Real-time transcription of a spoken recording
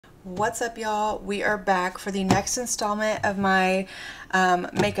What's up, y'all? We are back for the next installment of my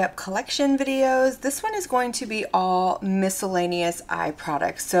makeup collection videos. This one is going to be all miscellaneous eye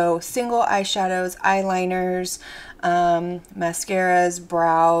products. So single eyeshadows, eyeliners, mascaras,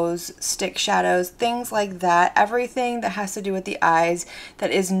 brows, stick shadows, things like that. Everything that has to do with the eyes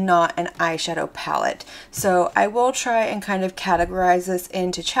that is not an eyeshadow palette. So I will try and kind of categorize this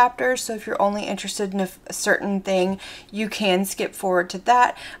into chapters. So if you're only interested in a certain thing, you can skip forward to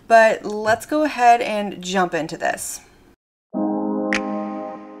that. But let's go ahead and jump into this.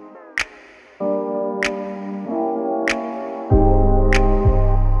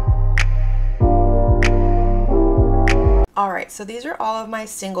 Alright, so these are all of my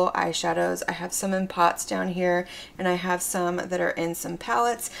single eyeshadows. I have some in pots down here, and I have some that are in some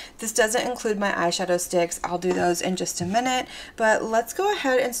palettes. This doesn't include my eyeshadow sticks. I'll do those in just a minute, but let's go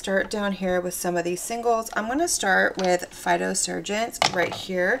ahead and start down here with some of these singles. I'm going to start with Phytosurgence right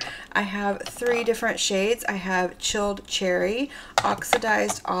here. I have 3 different shades. I have Chilled Cherry,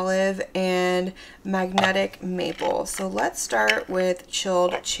 Oxidized Olive, and Magnetic Maple. So let's start with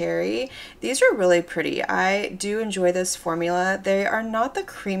Chilled Cherry. These are really pretty. I do enjoy this formula. They are not the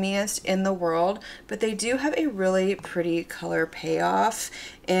creamiest in the world, but they do have a really pretty color payoff,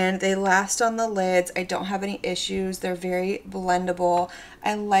 and they last on the lids. I don't have any issues. They're very blendable.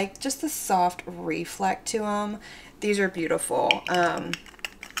 I like just the soft reflect to them. These are beautiful.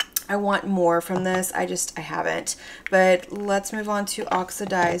 I want more from this. I haven't. But let's move on to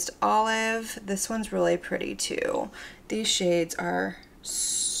Oxidized Olive. This one's really pretty too. These shades are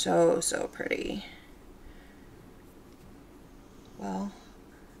so pretty. Well,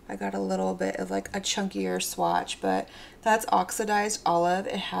 I got a little bit of like a chunkier swatch, but that's Oxidized Olive.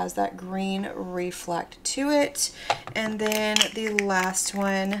 It has that green reflect to it. And then the last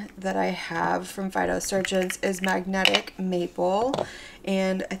one that I have from Phytosurgence is Magnetic Maple.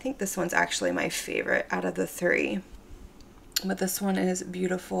 And I think this one's actually my favorite out of the 3. But this one is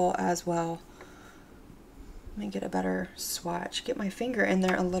beautiful as well. Let me get a better swatch. Get my finger in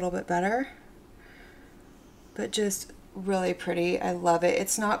there a little bit better. But just really pretty. I love it.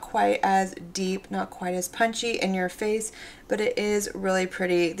 It's not quite as deep, not quite as punchy in your face, but it is really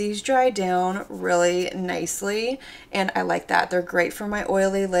pretty. These dry down really nicely, and I like that. They're great for my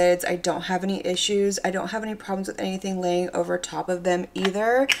oily lids. I don't have any issues. I don't have any problems with anything laying over top of them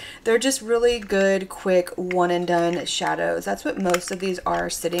either. They're just really good, quick, one and done shadows. That's what most of these are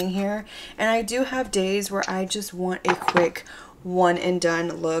sitting here, and I do have days where I just want a quick one and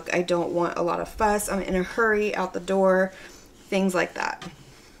done look. I don't want a lot of fuss. I'm in a hurry out the door, things like that.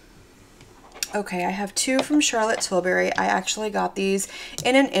 Okay, I have 2 from Charlotte Tilbury. I actually got these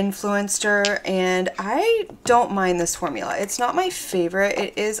in an influencer, and I don't mind this formula. It's not my favorite.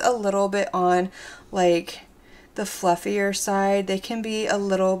 It is a little bit on like the fluffier side. They can be a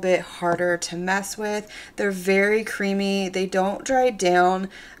little bit harder to mess with. They're very creamy. They don't dry down.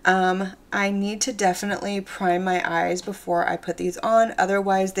 I need to definitely prime my eyes before I put these on,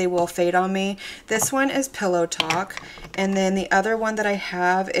 otherwise they will fade on me. This one is Pillow Talk, and then the other one that I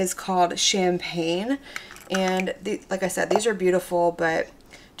have is called Champagne, and like I said, these are beautiful, but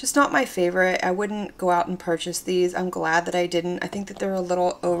just not my favorite. I wouldn't go out and purchase these. I'm glad that I didn't. I think that they're a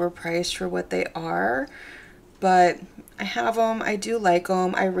little overpriced for what they are, but I have them. I do like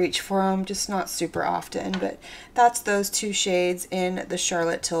them. I reach for them, just not super often. But that's those 2 shades in the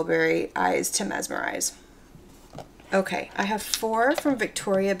Charlotte Tilbury Eyes to Mesmerize. Okay, I have 4 from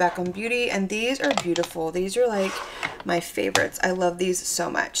Victoria Beckham Beauty, and these are beautiful. These are like my favorites. I love these so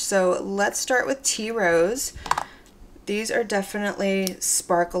much. So let's start with Tea Rose. These are definitely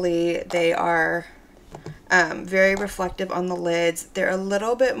sparkly. They are very reflective on the lids. They're a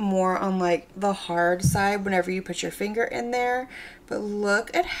little bit more on like the hard side whenever you put your finger in there, but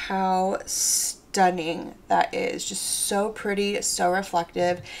look at how stunning that is. Just so pretty, so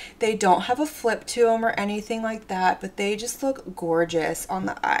reflective. They don't have a flip to them or anything like that, but they just look gorgeous on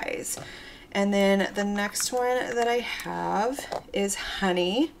the eyes. And then the next one that I have is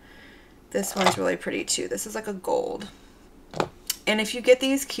Honey. This one's really pretty too. This is like a gold. And if you get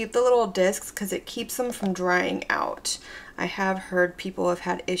these, keep the little discs because it keeps them from drying out. I have heard people have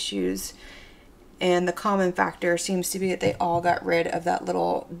had issues, and the common factor seems to be that they all got rid of that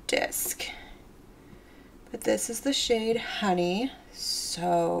little disc. But this is the shade Honey.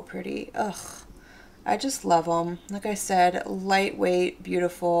 So pretty. Ugh. I just love them. Like I said, lightweight,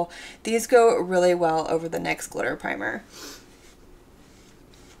 beautiful. These go really well over the NYX glitter primer.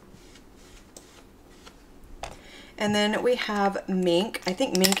 And then we have Mink. I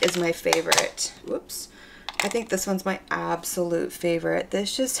think Mink is my favorite. Whoops. I think this one's my absolute favorite.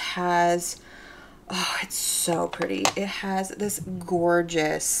 This just has Oh, it's so pretty. It has this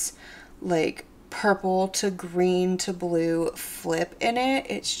gorgeous, like, purple to green to blue flip in it.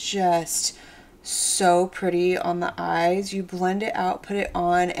 It's just so pretty on the eyes. You blend it out, put it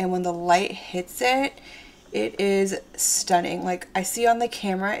on, and when the light hits it, it is stunning. Like, I see on the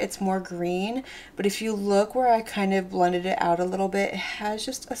camera it's more green, but if you look where I kind of blended it out a little bit, it has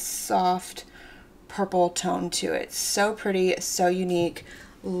just a soft purple tone to it. So pretty, so unique.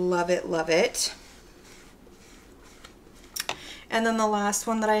 Love it, love it. And then the last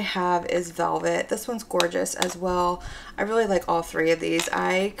one that I have is Velvet. This one's gorgeous as well. I really like all three of these.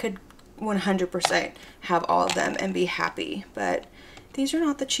 I could 100% have all of them and be happy, but these are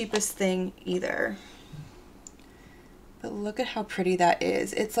not the cheapest thing either. But look at how pretty that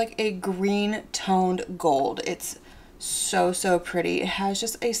is. It's like a green toned gold. It's so, so pretty. It has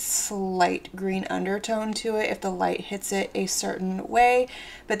just a slight green undertone to it if the light hits it a certain way.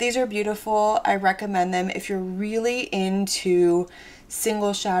 But these are beautiful. I recommend them if you're really into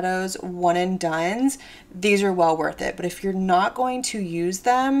single shadows, one and dones. These are well worth it. But if you're not going to use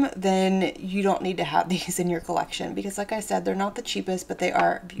them, then you don't need to have these in your collection because, like I said, they're not the cheapest, but they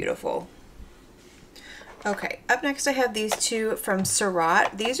are beautiful. Okay, up next I have these two from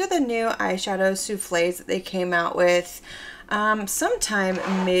Sarah. These are the new eyeshadow souffles that they came out with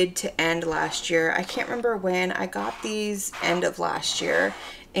sometime mid to end last year. I can't remember when. I got these end of last year,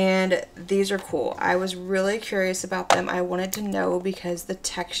 and these are cool. I was really curious about them. I wanted to know because the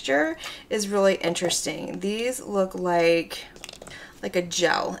texture is really interesting. These look like a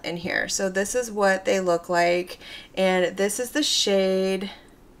gel in here. So this is what they look like, and this is the shade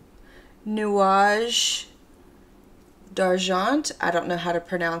Nuage d'Argent. I don't know how to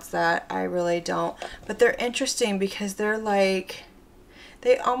pronounce that. I really don't. But they're interesting because they're like,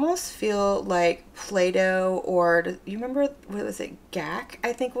 they almost feel like Play-Doh, or you remember, what was it, GAC,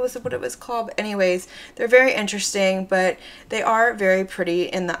 I think was what it was called. But anyways, they're very interesting, but they are very pretty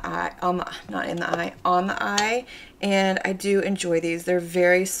in the eye, not in the eye, on the eye. And I do enjoy these. They're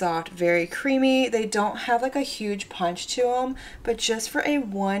very soft, very creamy. They don't have like a huge punch to them, but just for a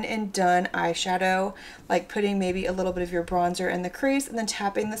one and done eyeshadow, like putting maybe a little bit of your bronzer in the crease and then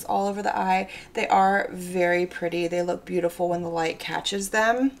tapping this all over the eye, they are very pretty. They look beautiful when the light catches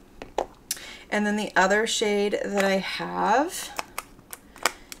them. And then the other shade that I have,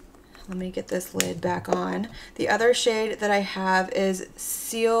 let me get this lid back on. The other shade that I have is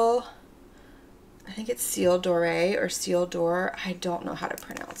Ciel, I think it's Ciel Doré or Ciel d'Or. I don't know how to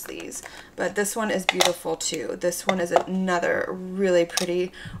pronounce these, but this one is beautiful too. This one is another really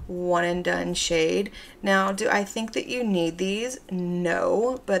pretty one and done shade. Now, do I think that you need these?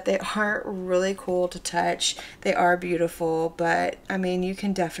 No, but they are really cool to touch. They are beautiful, but I mean, you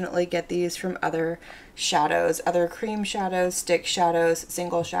can definitely get these from other shadows, other cream shadows, stick shadows,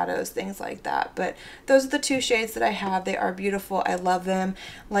 single shadows, things like that. But those are the two shades that I have. They are beautiful. I love them.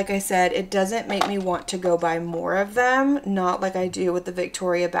 Like I said, it doesn't make me want to go buy more of them, not like I do with the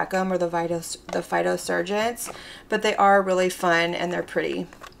Victoria Beckham or the Phytosurgents, but they are really fun and they're pretty.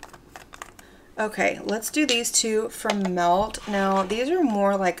 Okay, let's do these two from Melt. Now, these are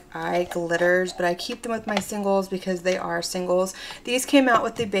more like eye glitters, but I keep them with my singles because they are singles. These came out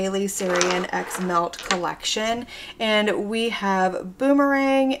with the Bailey Sarian X Melt collection, and we have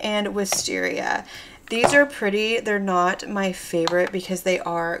Boomerang and Wisteria. These are pretty. They're not my favorite because they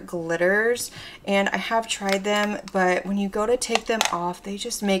are glitters, and I have tried them, but when you go to take them off, they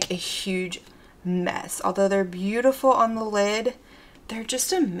just make a huge mess. Although they're beautiful on the lid, they're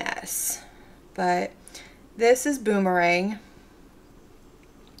just a mess. But this is Boomerang.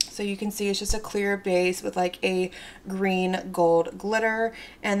 So you can see it's just a clear base with like a green gold glitter.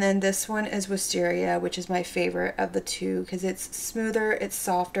 And then this one is Wisteria, which is my favorite of the two because it's smoother, it's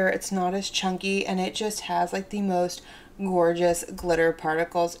softer, it's not as chunky, and it just has like the most gorgeous glitter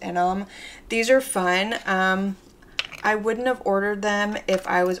particles in them. These are fun. I wouldn't have ordered them if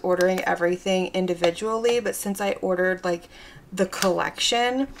I was ordering everything individually, but since I ordered like the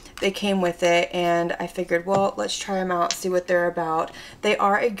collection, they came with it, and I figured, well, let's try them out, see what they're about. They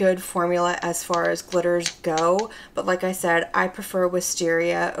are a good formula as far as glitters go, but like I said, I prefer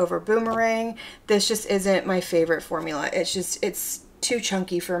Wisteria over Boomerang. This just isn't my favorite formula. It's too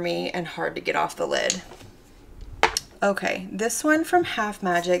chunky for me and hard to get off the lid. Okay, this one from Half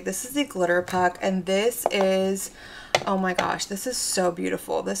Magic. This is the Glitter Puck, and this is Oh my gosh, this is so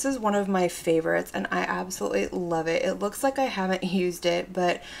beautiful. This is one of my favorites and I absolutely love it. It looks like I haven't used it,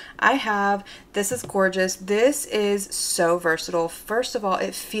 but I have. This is gorgeous. This is so versatile. First of all,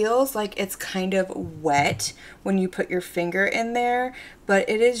 it feels like it's kind of wet when you put your finger in there, but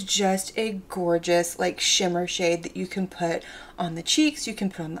it is just a gorgeous like shimmer shade that you can put on the cheeks, you can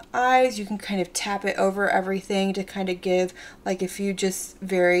put on the eyes, you can kind of tap it over everything to kind of give, like if you just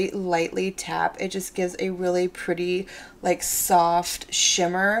very lightly tap, it just gives a really pretty like soft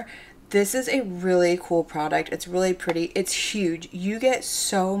shimmer. This is a really cool product. It's really pretty. It's huge. You get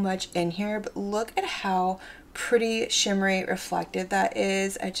so much in here, but look at how pretty shimmery reflective that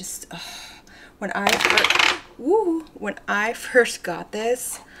is. I just, when I first got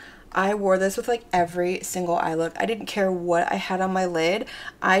this, I wore this with like every single eye look. I didn't care what I had on my lid.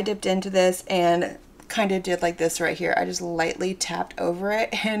 I dipped into this and kind of did like this right here. I just lightly tapped over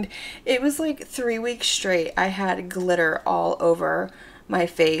it and it was like 3 weeks straight. I had glitter all over my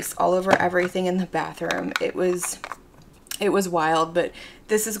face, all over everything in the bathroom. It was wild, but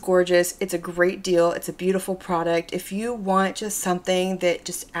this is gorgeous. It's a great deal. It's a beautiful product. If you want just something that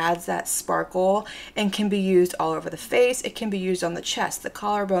just adds that sparkle and can be used all over the face, it can be used on the chest, the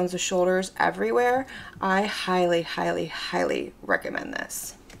collarbones, the shoulders, everywhere, I highly, highly, highly recommend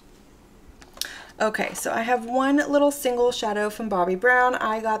this. Okay, so I have one little single shadow from Bobbi Brown.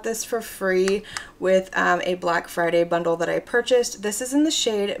 I got this for free with a Black Friday bundle that I purchased. This is in the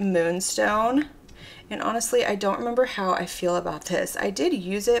shade Moonstone. And honestly, I don't remember how I feel about this. I did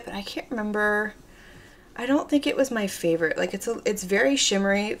use it, but I can't remember. I don't think it was my favorite. Like it's very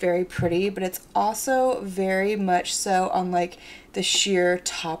shimmery, very pretty, but it's also very much so on like the sheer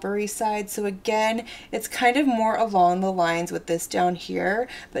toppery side. So again, it's kind of more along the lines with this down here,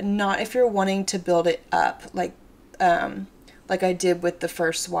 but not if you're wanting to build it up like I did with the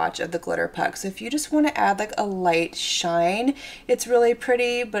first swatch of the glitter puck. So if you just want to add like a light shine, it's really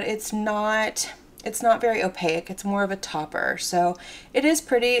pretty, but it's not very opaque. It's more of a topper. So it is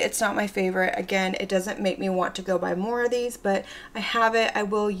pretty. It's not my favorite. Again, it doesn't make me want to go buy more of these, but I have it. I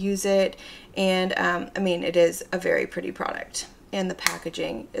will use it. And I mean, it is a very pretty product and the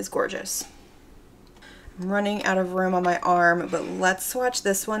packaging is gorgeous. I'm running out of room on my arm, but let's swatch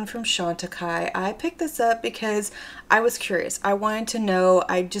this one from Chantecaille. I picked this up because I was curious. I wanted to know,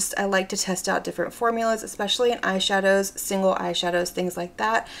 I like to test out different formulas, especially in eyeshadows, single eyeshadows, things like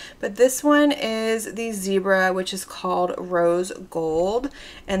that. But this one is the Zebra, which is called Rose Gold,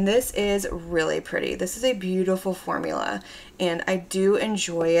 and this is really pretty. This is a beautiful formula, and I do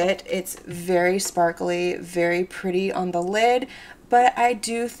enjoy it. It's very sparkly, very pretty on the lid, but I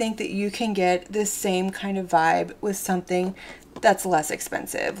do think that you can get this same kind of vibe with something that's less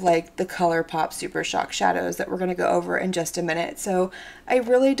expensive, like the ColourPop Super Shock shadows that we're going to go over in just a minute. So I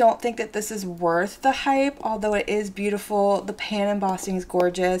really don't think that this is worth the hype, although it is beautiful. The pan embossing is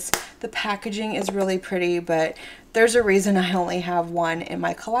gorgeous. The packaging is really pretty, but there's a reason I only have one in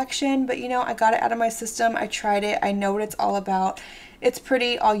my collection. But you know, I got it out of my system. I tried it. I know what it's all about. It's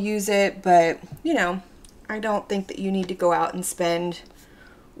pretty. I'll use it, but you know, I don't think that you need to go out and spend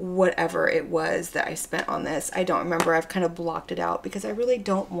whatever it was that I spent on this. I don't remember. I've kind of blocked it out because I really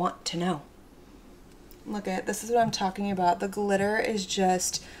don't want to know. Look at this. Is what I'm talking about. The glitter is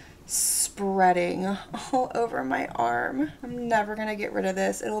just spreading all over my arm. I'm never going to get rid of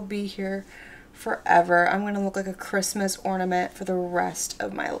this. It'll be here forever. I'm going to look like a Christmas ornament for the rest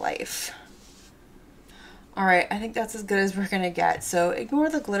of my life. Alright, I think that's as good as we're going to get. So ignore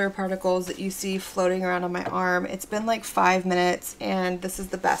the glitter particles that you see floating around on my arm. It's been like 5 minutes and this is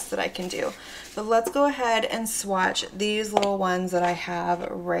the best that I can do. But let's go ahead and swatch these little ones that I have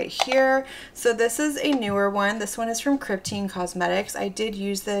right here. So this is a newer one. This one is from Cryptine Cosmetics. I did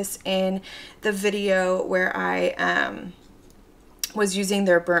use this in the video where I was using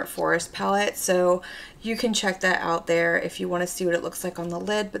their Burnt Forest palette, so you can check that out there if you want to see what it looks like on the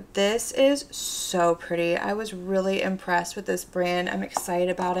lid. But this is so pretty. I was really impressed with this brand. I'm excited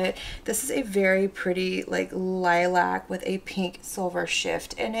about it. This is a very pretty like lilac with a pink silver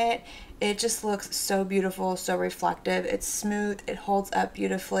shift in it. It just looks so beautiful, so reflective. It's smooth, it holds up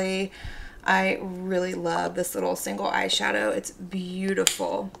beautifully. I really love this little single eyeshadow. It's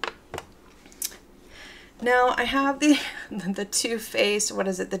beautiful. Now I have the Too Faced, what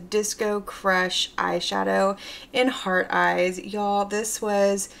is it, the Disco Crush eyeshadow in Heart Eyes. Y'all, this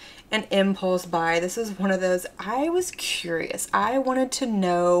was an impulse buy. This is one of those, I was curious. I wanted to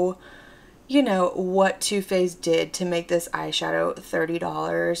know, you know, what Too Faced did to make this eyeshadow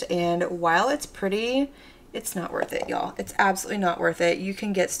 $30. And while it's pretty, it's not worth it, y'all. It's absolutely not worth it. You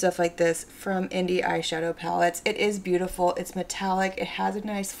can get stuff like this from indie eyeshadow palettes. It is beautiful. It's metallic. It has a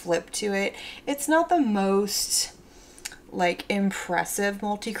nice flip to it. It's not the most like impressive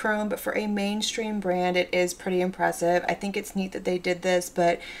multi-chrome, but for a mainstream brand, it is pretty impressive. I think it's neat that they did this,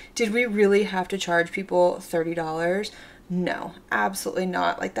 but did we really have to charge people $30? No, absolutely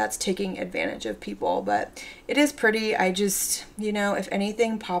not. Like, that's taking advantage of people, but it is pretty. I just, you know, if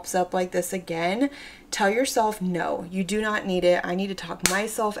anything pops up like this again, tell yourself, no, you do not need it. I need to talk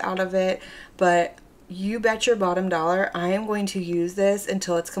myself out of it, but you bet your bottom dollar I am going to use this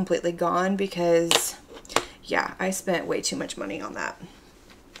until it's completely gone, because yeah, I spent way too much money on that.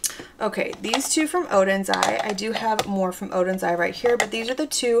 Okay, these two from Odin's Eye. I do have more from Odin's Eye right here, but these are the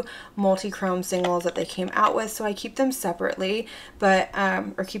two multi-chrome singles that they came out with, so I keep them separately, but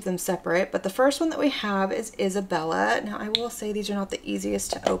or keep them separate. But the first one that we have is Isabella. Now I will say these are not the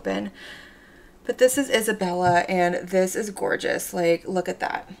easiest to open, but this is Isabella, and this is gorgeous. Like, look at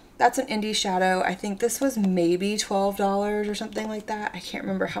that. That's an indie shadow. I think this was maybe $12 or something like that. I can't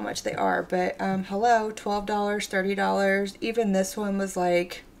remember how much they are, but hello, $12, $30. Even this one was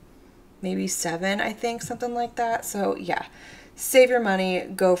like maybe $7, I think, something like that. So yeah, save your money,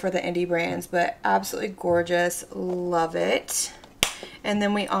 go for the indie brands, but absolutely gorgeous. Love it. And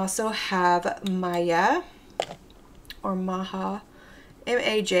then we also have Maya, or Maha,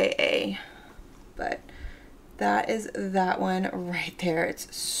 M-A-J-A, but that is that one right there.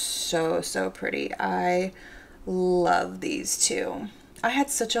 It's so, so pretty. I love these two. I had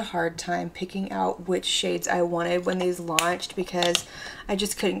such a hard time picking out which shades I wanted when these launched, because I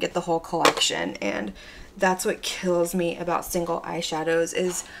just couldn't get the whole collection. And that's what kills me about single eyeshadows,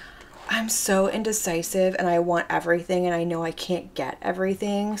 is I'm so indecisive and I want everything, and I know I can't get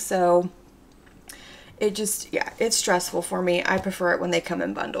everything. So it just, yeah, it's stressful for me. I prefer it when they come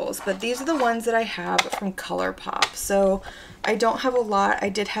in bundles, but these are the ones that I have from ColourPop. So I don't have a lot. I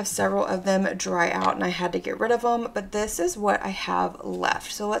did have several of them dry out and I had to get rid of them, but this is what I have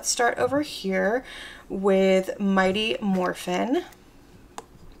left. So let's start over here with Mighty Morphin.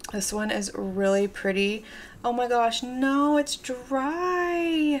 This one is really pretty. Oh my gosh, no, it's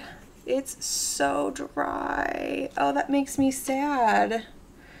dry. It's so dry. Oh, that makes me sad.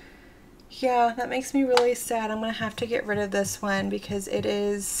 Yeah, that makes me really sad. I'm gonna have to get rid of this one because it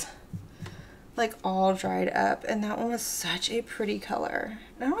is like all dried up, and that one was such a pretty color.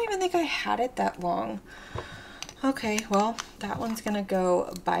 I don't even think I had it that long. Okay, well, that one's gonna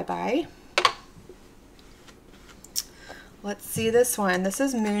go bye-bye. Let's see this one. This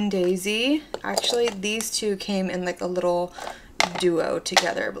is Moon Daisy. Actually, these two came in like a little duo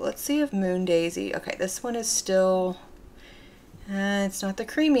together, but let's see if Moon Daisy, okay, this one is still, it's not the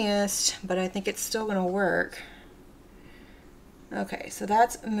creamiest, but I think it's still gonna work. Okay, so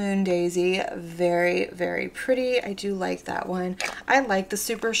that's Moon Daisy. Very, very pretty. I do like that one. I like the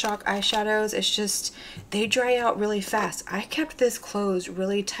Super Shock eyeshadows. It's just, they dry out really fast. I kept this closed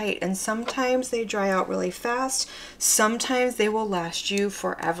really tight, and sometimes they dry out really fast. Sometimes they will last you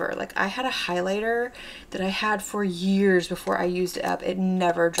forever. Like, I had a highlighter that I had for years before I used it up. It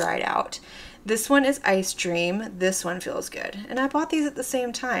never dried out. This one is Ice Dream. This one feels good. And I bought these at the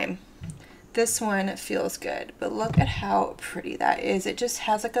same time. This one feels good, but look at how pretty that is. It just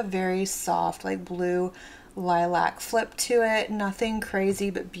has like a very soft, like blue lilac flip to it. Nothing crazy,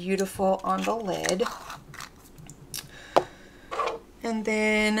 but beautiful on the lid. And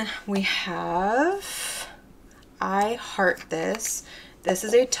then we have I Heart This. This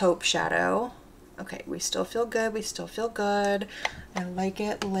is a taupe shadow. Okay, we still feel good. We still feel good. I like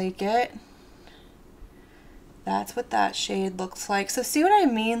it, like it. That's what that shade looks like. So see what I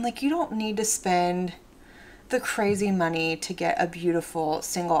mean? Like, you don't need to spend the crazy money to get a beautiful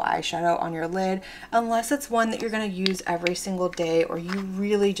single eyeshadow on your lid, unless it's one that you're going to use every single day, or you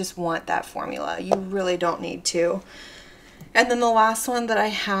really just want that formula. You really don't need to. And then the last one that I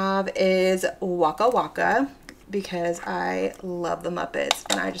have is Waka Waka, because I love the Muppets,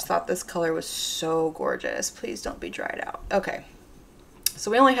 and I just thought this color was so gorgeous. Please don't be dried out. Okay, so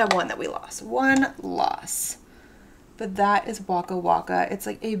we only have one that we lost. One loss. But that is Waka Waka. It's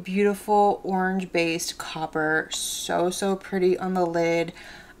like a beautiful orange-based copper. So, so pretty on the lid.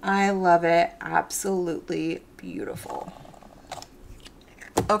 I love it. Absolutely beautiful.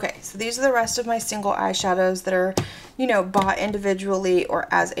 Okay, so these are the rest of my single eyeshadows that are, you know, bought individually or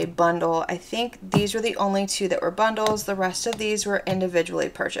as a bundle. I think these were the only two that were bundles. The rest of these were individually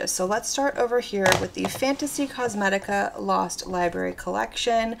purchased. So let's start over here with the Fantasy Cosmetica Lost Library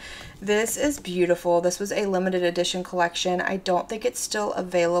Collection. This is beautiful. This was a limited edition collection. I don't think it's still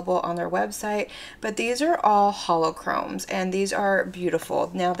available on their website, but these are all holochromes, and these are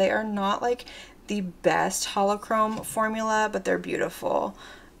beautiful. Now, they are not like the best holochrome formula, but they're beautiful.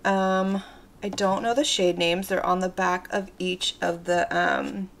 I don't know the shade names. They're on the back of each of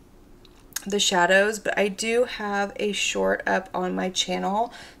the the shadows, but I do have a short up on my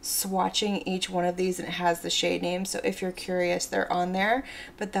channel swatching each one of these, and it has the shade name, so if you're curious, they're on there.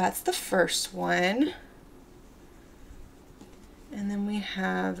 But that's the first one. And then we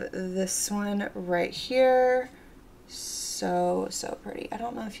have this one right here. So pretty. I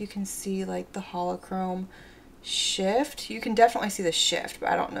don't know if you can see like the holochrome shift. You can definitely see the shift, but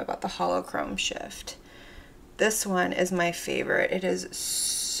I don't know about the holochrome shift. This one is my favorite. It is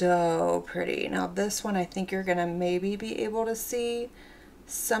so pretty. Now this one, I think you're gonna maybe be able to see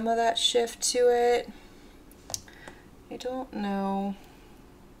some of that shift to it. I don't know.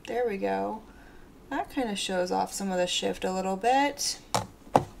 There we go. That kind of shows off some of the shift a little bit.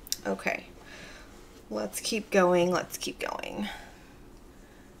 Okay, let's keep going, let's keep going.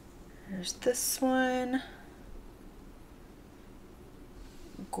 There's this one.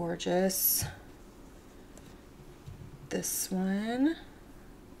 Gorgeous. This one.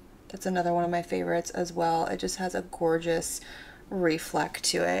 That's another one of my favorites as well. It just has a gorgeous reflect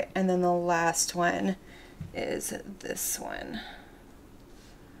to it. And then the last one is this one.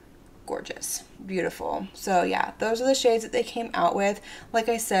 Gorgeous, beautiful. So yeah, those are the shades that they came out with. Like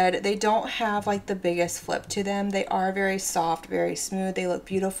I said, they don't have like the biggest flip to them. They are very soft, very smooth. They look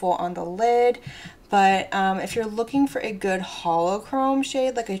beautiful on the lid. But if you're looking for a good holochrome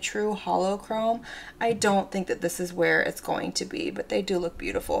shade, like a true holochrome, I don't think that this is where it's going to be, but they do look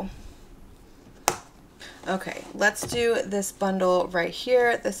beautiful. Okay, let's do this bundle right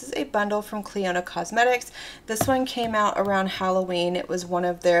here. This is a bundle from Clionadh Cosmetics. This one came out around Halloween. It was one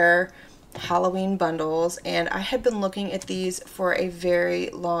of their Halloween bundles, and I had been looking at these for a very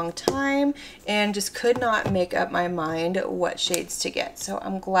long time and just could not make up my mind what shades to get. So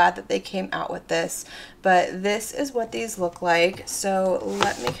I'm glad that they came out with this, but this is what these look like. So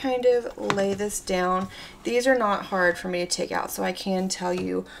let me kind of lay this down. These are not hard for me to take out, so I can tell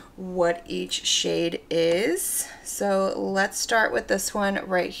you what each shade is. So let's start with this one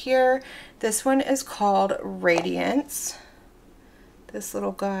right here. This one is called Radiance. This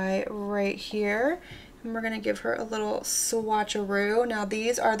little guy right here, and we're going to give her a little swatcheroo. Now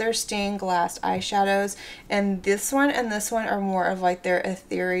these are their stained glass eyeshadows, and this one are more of like their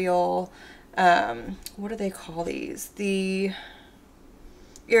ethereal, what do they call these? The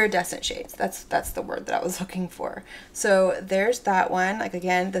iridescent shades. That's the word that I was looking for. So there's that one. Like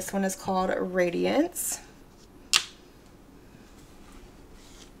again, this one is called Radiance.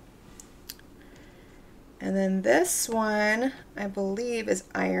 And then this one, I believe, is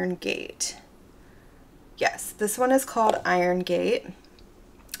Iron Gate. Yes, this one is called Iron Gate.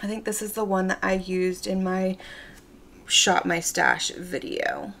 I think this is the one that I used in my Shop My Stash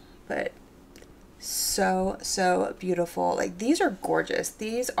video. But so beautiful. Like, these are gorgeous.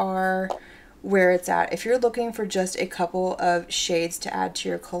 These are where it's at. If you're looking for just a couple of shades to add to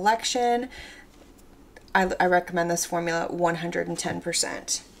your collection, I recommend this formula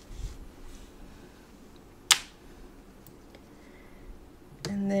 110%.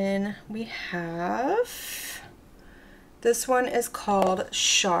 And then we have, this one is called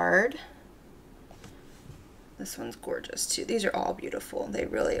Shard. This one's gorgeous too. These are all beautiful. They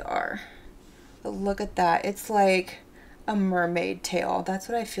really are. But look at that. It's like a mermaid tail. That's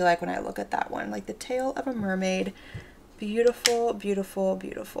what I feel like when I look at that one. Like the tail of a mermaid. Beautiful, beautiful,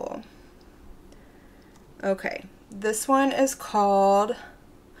 beautiful. Okay. This one is called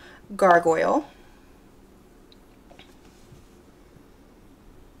Gargoyle.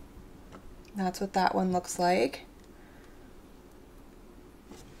 That's what that one looks like.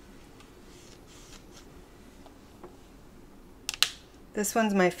 This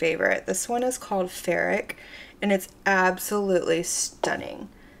one's my favorite. This one is called Ferric, and it's absolutely stunning.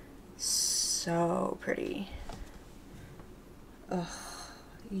 So pretty. Oh,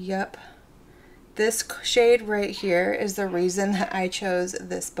 yep. This shade right here is the reason that I chose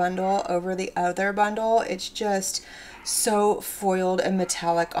this bundle over the other bundle. It's just so foiled and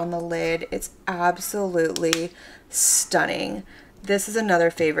metallic on the lid. It's absolutely stunning. This is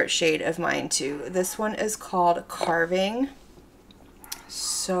another favorite shade of mine too. This one is called Carving.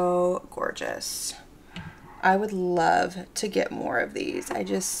 So gorgeous. I would love to get more of these.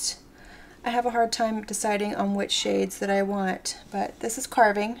 I have a hard time deciding on which shades that I want, but this is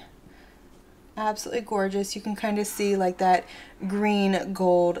Carving. Absolutely gorgeous. You can kind of see like that green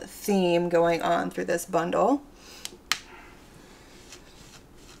gold theme going on through this bundle.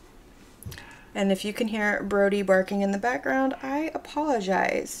 And if you can hear Brody barking in the background, I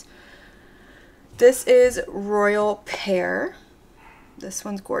apologize. This is Royal Pear. This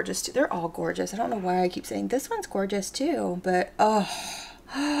one's gorgeous too. They're all gorgeous. I don't know why I keep saying this one's gorgeous too, but oh,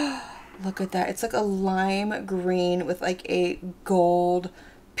 look at that. It's like a lime green with like a gold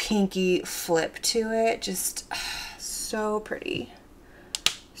pinky flip to it. Just so pretty.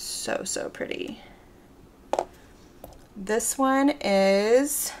 So, so pretty. This one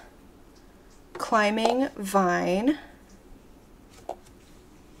is Climbing Vine.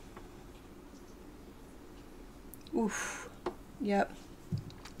 Oof. Yep.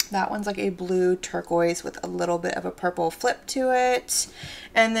 That one's like a blue turquoise with a little bit of a purple flip to it.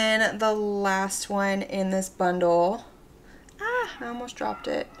 And then the last one in this bundle, I almost dropped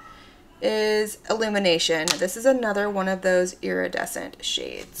it, is Illumination. This is another one of those iridescent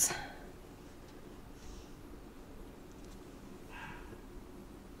shades.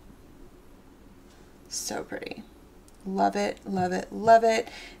 So pretty. Love it, love it, love it.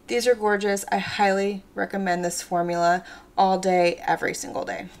 These are gorgeous. I highly recommend this formula all day, every single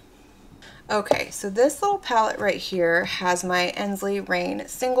day. Okay, so this little palette right here has my Ensley Rain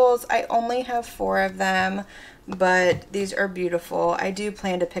singles. I only have 4 of them, but these are beautiful. I do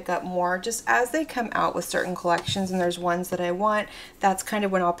plan to pick up more just as they come out with certain collections, and there's ones that I want. That's kind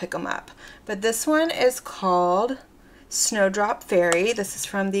of when I'll pick them up. But this one is called Snowdrop Fairy. This is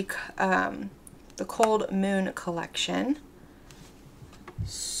from the Cold Moon collection.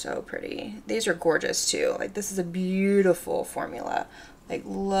 So pretty. These are gorgeous too. Like, this is a beautiful formula. Like,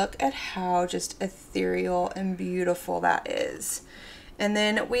 look at how just ethereal and beautiful that is. And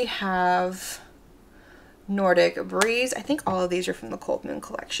then we have Nordic Breeze. I think all of these are from the Cold Moon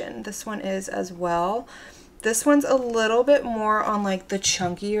collection. This one is as well. This one's a little bit more on like the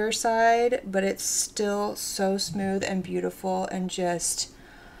chunkier side, but it's still so smooth and beautiful, and just,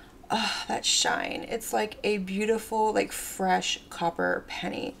 oh, that shine. It's like a beautiful, like fresh copper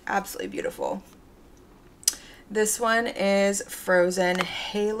penny. Absolutely beautiful. This one is Frozen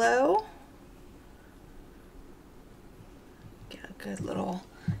Halo. Get a good little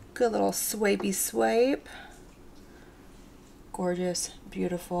swapey swipe. Gorgeous,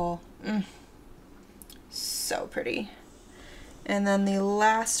 beautiful. So pretty. And then the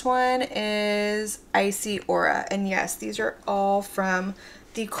last one is Icy Aura. And yes, these are all from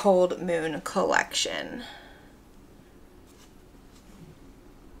the Cold Moon collection.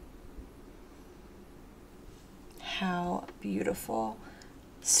 How beautiful.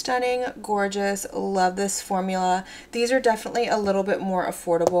 Stunning, gorgeous, love this formula. These are definitely a little bit more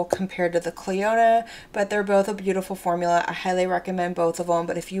affordable compared to the Cliona, but they're both a beautiful formula. I highly recommend both of them,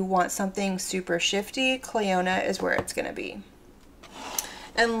 but if you want something super shifty, Cliona is where it's gonna be.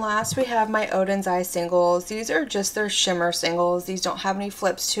 And last we have my Odin's Eye singles. These are just their shimmer singles. These don't have any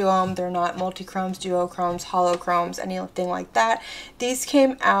flips to them. They're not multi-chromes, duochromes, holochromes, anything like that. These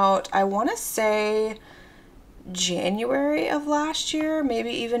came out, I wanna say, January of last year,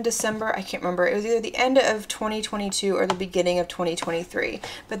 maybe even December. I can't remember. It was either the end of 2022 or the beginning of 2023.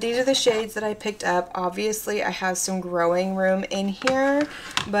 But these are the shades that I picked up. Obviously, I have some growing room in here,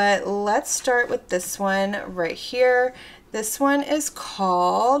 but let's start with this one right here. This one is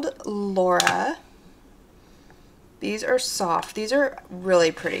called Laura. These are soft. These are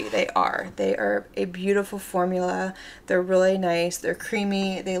really pretty. They are a beautiful formula. They're really nice. They're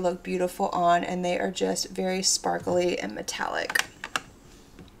creamy. They look beautiful on, and they are just very sparkly and metallic.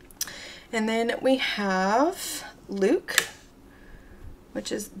 And then we have Luke,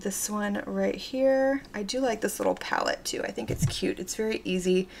 which is this one right here. I do like this little palette too. I think it's cute. It's very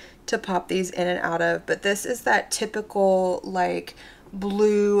easy to pop these in and out of, but this is that typical like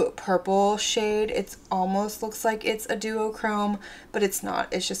blue purple shade. It almost looks like it's a duochrome, but it's not.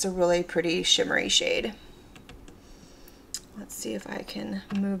 It's just a really pretty shimmery shade. Let's see if I can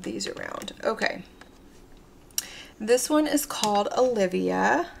move these around. Okay. This one is called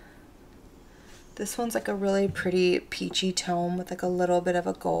Olivia. This one's like a really pretty peachy tone with like a little bit of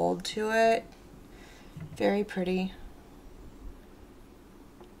a gold to it. Very pretty.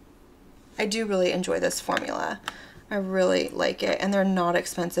 I do really enjoy this formula. I really like it, and they're not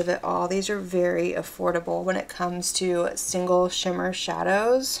expensive at all. These are very affordable when it comes to single shimmer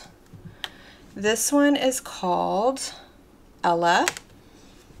shadows. This one is called Ella.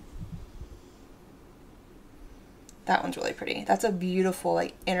 That one's really pretty. That's a beautiful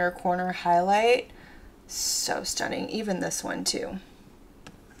like inner corner highlight. So stunning. Even this one too.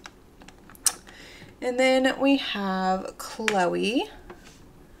 And then we have Chloe.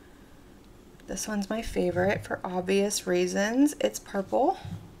 This one's my favorite for obvious reasons. It's purple,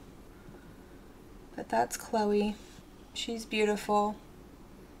 but that's Chloe. She's beautiful.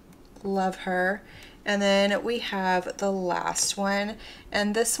 Love her. And then we have the last one,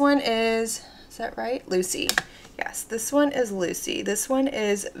 and this one is that right? Lucy. Yes, this one is Lucy. This one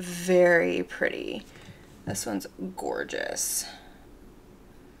is very pretty. This one's gorgeous.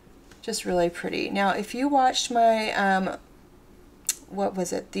 Just really pretty. Now, if you watched my what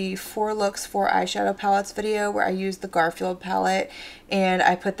was it, the 4 looks 4 eyeshadow palettes video where I used the Garfield palette and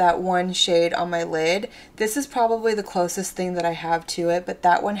I put that one shade on my lid. This is probably the closest thing that I have to it, but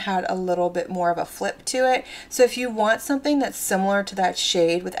that one had a little bit more of a flip to it. So if you want something that's similar to that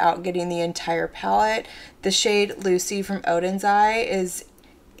shade without getting the entire palette, the shade Lucy from Odin's Eye is,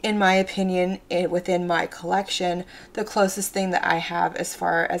 in my opinion, within my collection, the closest thing that I have as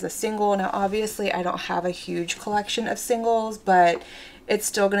far as a single. Now, obviously, I don't have a huge collection of singles, but it's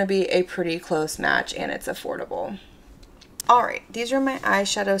still going to be a pretty close match and it's affordable. All right, these are my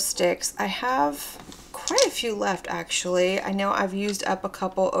eyeshadow sticks. I have quite a few left, actually. I know I've used up a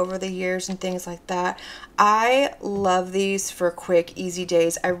couple over the years and things like that. I love these for quick, easy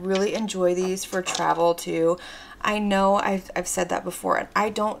days. I really enjoy these for travel, too. I know I've said that before, and I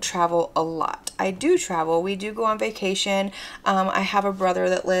don't travel a lot. I do travel. We do go on vacation. I have a brother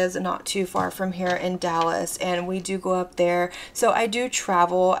that lives not too far from here in Dallas, and we do go up there. So I do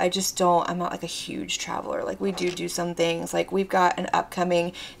travel. I just don't, I'm not like a huge traveler. Like, we do some things. Like, we've got an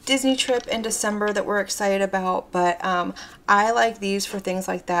upcoming Disney trip in December that we're excited about, but I like these for things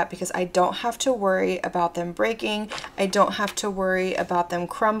like that because I don't have to worry about them breaking. I don't have to worry about them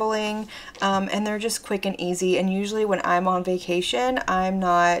crumbling, and they're just quick and easy. And usually when I'm on vacation, I'm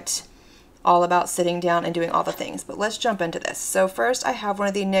not all about sitting down and doing all the things. But let's jump into this. So first, I have one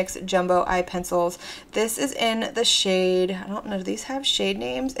of the NYX Jumbo Eye Pencils. This is in the shade, I don't know, do these have shade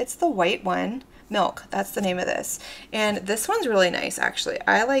names? It's the white one. Milk, that's the name of this. And this one's really nice, actually.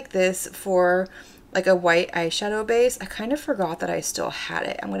 I like this for like a white eyeshadow base. I kind of forgot that I still had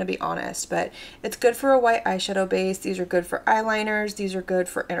it, I'm going to be honest, but it's good for a white eyeshadow base. These are good for eyeliners. These are good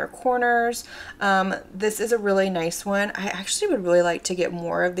for inner corners. This is a really nice one. I actually would really like to get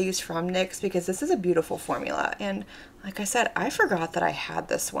more of these from NYX because this is a beautiful formula. And like I said, I forgot that I had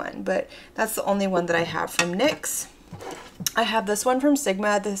this one, but that's the only one that I have from NYX. I have this one from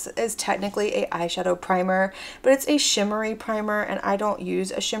Sigma. This is technically a eyeshadow primer, but it's a shimmery primer, and I don't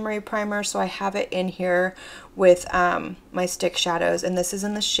use a shimmery primer, so I have it in here with my stick shadows, and this is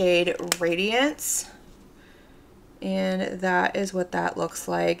in the shade Radiance, and that is what that looks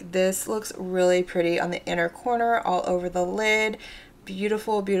like. This looks really pretty on the inner corner, all over the lid.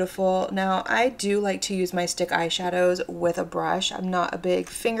 Beautiful, beautiful. Now, I do like to use my stick eyeshadows with a brush. I'm not a big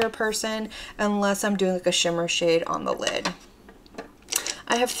finger person unless I'm doing like a shimmer shade on the lid.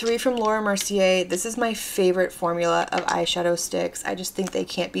 I have 3 from Laura Mercier. This is my favorite formula of eyeshadow sticks. I just think they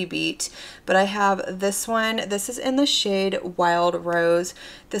can't be beat. But I have this one. This is in the shade Wild Rose.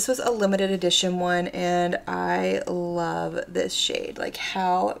 This was a limited edition one, and I love this shade. Like,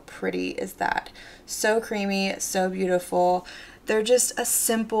 how pretty is that? So creamy, so beautiful. They're just a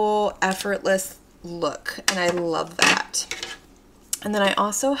simple, effortless look, and I love that. And then I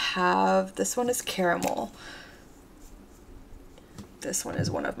also have, this one is Caramel. This one is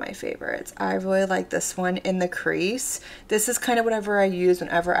one of my favorites. I really like this one in the crease. This is kind of whatever I use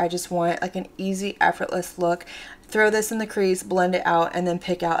whenever I just want like an easy, effortless look. Throw this in the crease, blend it out, and then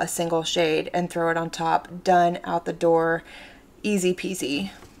pick out a single shade and throw it on top. Done, out the door, easy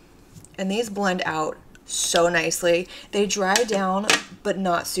peasy. And these blend out so nicely. They dry down, but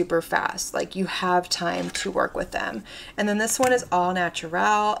not super fast. Like, you have time to work with them. And then this one is All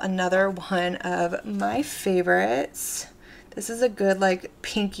Natural, another one of my favorites. This is a good like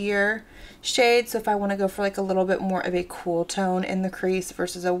pinkier shade, so if I want to go for like a little bit more of a cool tone in the crease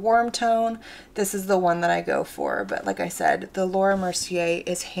versus a warm tone, this is the one that I go for. But like I said, the Laura Mercier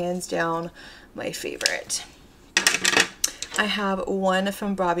is hands down my favorite. I have one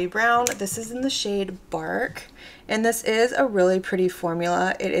from Bobbi Brown. This is in the shade Bark, and this is a really pretty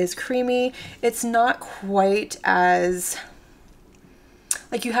formula. It is creamy. It's not quite as,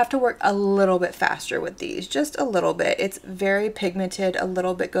 like, you have to work a little bit faster with these, just a little bit. It's very pigmented. A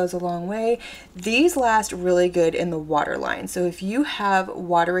little bit goes a long way. These last really good in the waterline. So if you have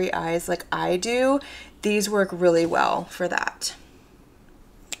watery eyes like I do, these work really well for that.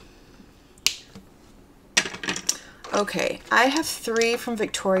 Okay, I have 3 from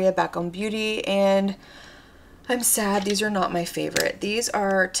Victoria Beckham Beauty, and I'm sad these are not my favorite. These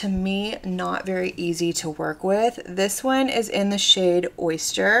are, to me, not very easy to work with. This one is in the shade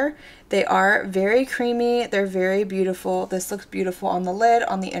Oyster. They are very creamy. They're very beautiful. This looks beautiful on the lid,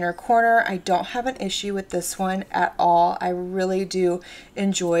 on the inner corner. I don't have an issue with this one at all. I really do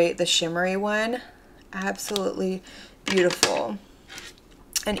enjoy the shimmery one. Absolutely beautiful.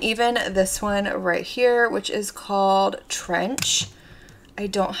 And even this one right here, which is called Trench, I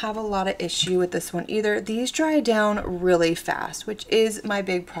don't have a lot of issue with this one either. These dry down really fast, which is my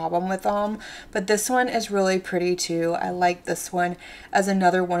big problem with them, but this one is really pretty too. I like this one as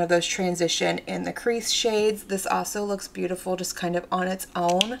another one of those transition in the crease shades. This also looks beautiful just kind of on its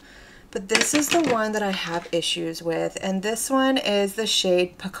own, but this is the one that I have issues with, and this one is the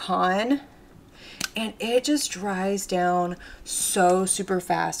shade Pecan. And it just dries down so super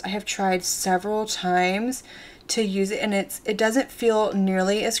fast. I have tried several times to use it, and it doesn't feel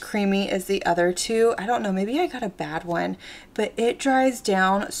nearly as creamy as the other two. I don't know, maybe I got a bad one, but it dries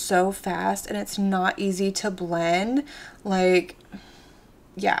down so fast and it's not easy to blend. Like,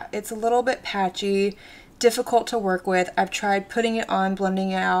 yeah, it's a little bit patchy, difficult to work with. I've tried putting it on,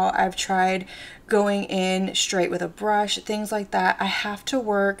 blending it out. I've tried going in straight with a brush, things like that. I have to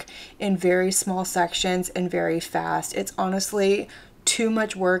work in very small sections and very fast. It's honestly too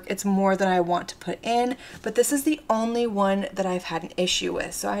much work. It's more than I want to put in, but this is the only one that I've had an issue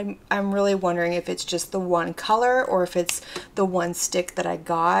with. So I'm really wondering if it's just the one color or if it's the one stick that I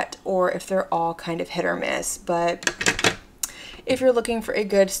got, or if they're all kind of hit or miss. But if you're looking for a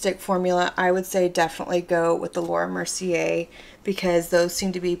good stick formula, I would say definitely go with the Laura Mercier, because those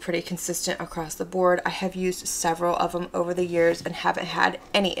seem to be pretty consistent across the board. I have used several of them over the years and haven't had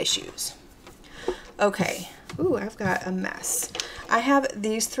any issues. Okay, ooh, I've got a mess. I have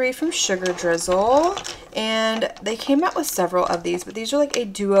these three from Sugar Drizzle, and they came out with several of these, but these are like a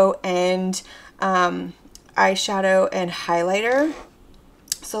duo end eyeshadow and highlighter.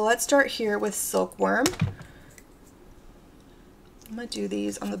 So let's start here with Silkworm. I'm going to do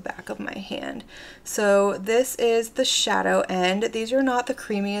these on the back of my hand. So this is the shadow end. These are not the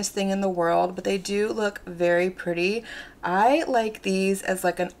creamiest thing in the world, but they do look very pretty. I like these as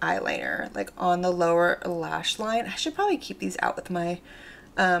like an eyeliner, like on the lower lash line. I should probably keep these out with my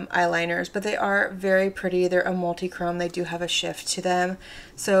eyeliners, but they are very pretty. They're a multi-chrome. They do have a shift to them.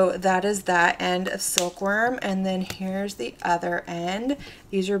 So that is that end of Silkworm, and then here's the other end.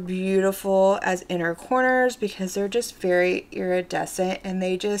 These are beautiful as inner corners because they're just very iridescent, and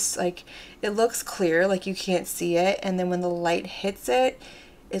they just like, it looks clear, like you can't see it, and then when the light hits it,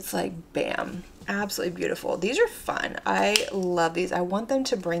 it's like bam. Absolutely beautiful. These are fun. I love these. I want them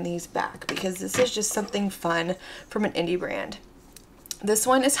to bring these back because this is just something fun from an indie brand. This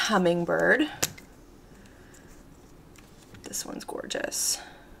one is Hummingbird. This one's gorgeous.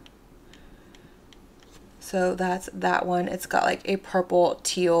 So that's that one. It's got like a purple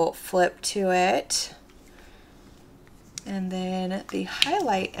teal flip to it. And then the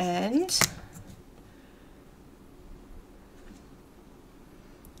highlight end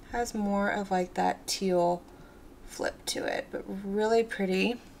has more of like that teal flip to it, but really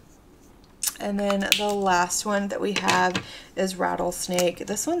pretty. And then the last one that we have is Rattlesnake.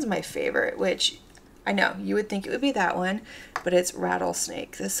 This one's my favorite, which I know you would think it would be that one, but it's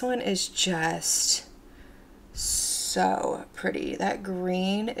Rattlesnake. This one is just so pretty. That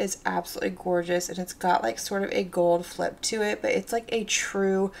green is absolutely gorgeous, and it's got like sort of a gold flip to it, but it's like a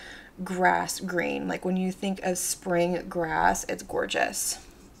true grass green. Like when you think of spring grass, it's gorgeous.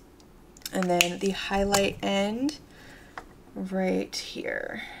 And then the highlight end right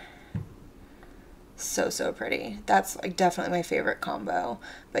here. So pretty. That's like definitely my favorite combo,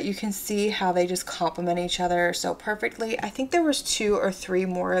 but you can see how they just complement each other so perfectly. I think there was 2 or 3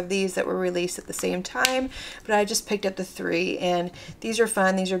 more of these that were released at the same time, but I just picked up the 3, and these are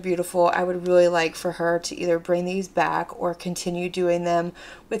fun. These are beautiful. I would really like for her to either bring these back or continue doing them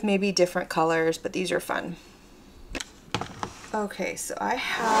with maybe different colors, but these are fun. Okay, so I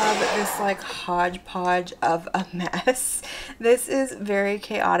have this like hodgepodge of a mess. This is very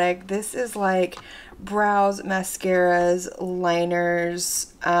chaotic. This is like brows, mascaras,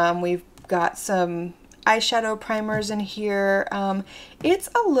 liners. We've got some eyeshadow primers in here. It's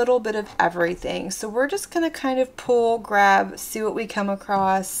a little bit of everything. So we're just gonna kind of pull, grab, see what we come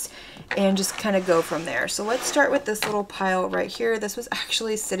across, and just kind of go from there. So let's start with this little pile right here. This was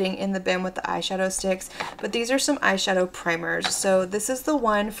actually sitting in the bin with the eyeshadow sticks, but these are some eyeshadow primers. So this is the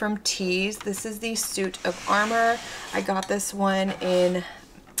one from Tease. This is the Suit of Armor. I got this one in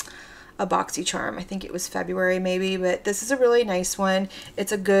a BoxyCharm. I think it was February maybe, but this is a really nice one.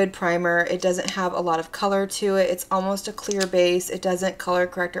 It's a good primer. It doesn't have a lot of color to it. It's almost a clear base. It doesn't color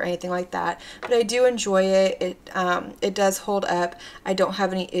correct or anything like that, but I do enjoy it. It does hold up. I don't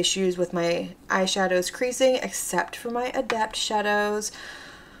have any issues with my eyeshadows creasing except for my Adept shadows.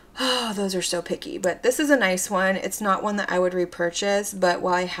 Oh, those are so picky, but this is a nice one. It's not one that I would repurchase, but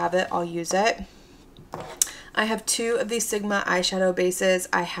while I have it, I'll use it. I have 2 of these Sigma eyeshadow bases.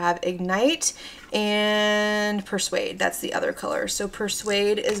 I have Ignite and Persuade, that's the other color. So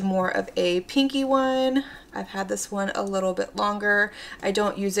Persuade is more of a pinky one. I've had this one a little bit longer. I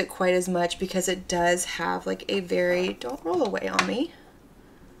don't use it quite as much because it does have like a very, don't roll away on me.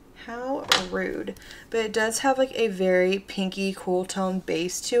 How rude. But it does have like a very pinky cool tone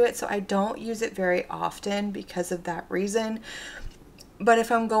base to it, so I don't use it very often because of that reason. But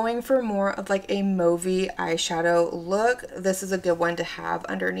if I'm going for more of like a mauvey eyeshadow look, this is a good one to have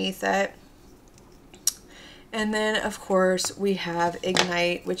underneath it. And then of course we have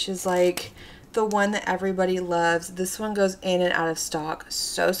Ignite, which is like the one that everybody loves. This one goes in and out of stock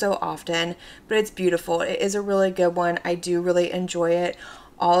so often, but it's beautiful. It is a really good one. I do really enjoy it.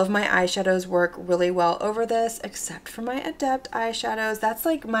 All of my eyeshadows work really well over this, except for my Adept eyeshadows. That's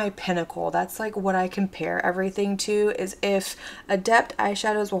like my pinnacle. That's like what I compare everything to, is if Adept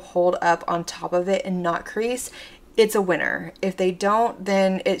eyeshadows will hold up on top of it and not crease, it's a winner. If they don't,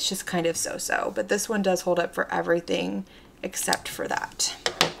 then it's just kind of so-so. But this one does hold up for everything except for that.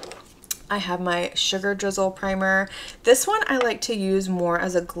 I have my Sugar Drizzle Primer. This one I like to use more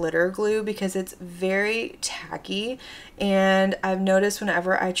as a glitter glue because it's very tacky, and I've noticed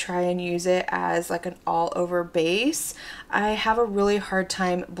whenever I try and use it as like an all-over base, I have a really hard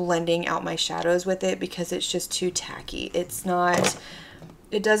time blending out my shadows with it because it's just too tacky. It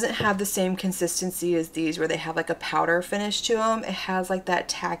doesn't have the same consistency as these where they have like a powder finish to them. It has like that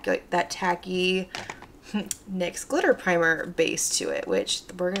tacky NYX glitter primer base to it, which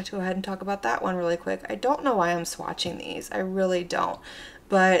we're going to go ahead and talk about that one really quick. I don't know why I'm swatching these. I really don't.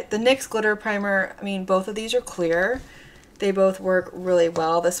 But the NYX glitter primer, I mean, both of these are clear. They both work really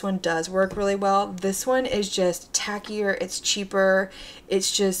well. This one does work really well. This one is just tackier. It's cheaper.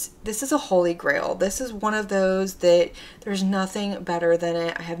 It's just, this is a holy grail. This is one of those that there's nothing better than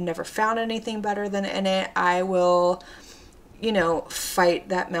it. I have never found anything better than it. I will, you know, fight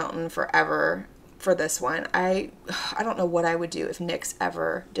that mountain forever for this one. I don't know what I would do if NYX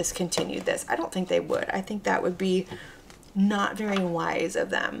ever discontinued this. I don't think they would. I think that would be not very wise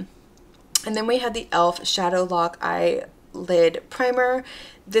of them. And then we had the e.l.f. Shadow Lock Eyelid Primer.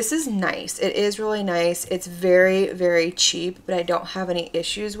 This is nice. It is really nice. It's very cheap, but I don't have any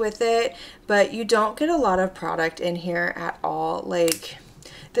issues with it. But you don't get a lot of product in here at all. Like,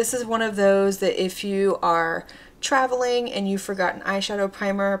 this is one of those that if you are traveling and you forgot an eyeshadow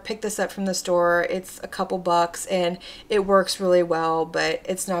primer, pick this up from the store. It's a couple bucks and it works really well, but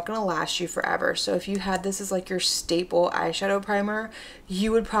it's not going to last you forever. So if you had this as like your staple eyeshadow primer,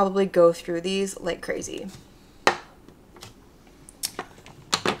 you would probably go through these like crazy.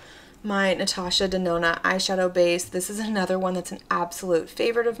 My Natasha Denona eyeshadow base. This is another one that's an absolute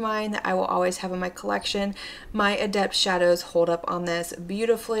favorite of mine that I will always have in my collection. My Adept shadows hold up on this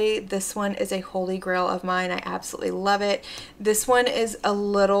beautifully. This one is a holy grail of mine. I absolutely love it. This one is a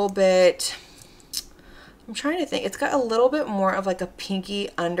little bit, I'm trying to think, it's got a little bit more of like a pinky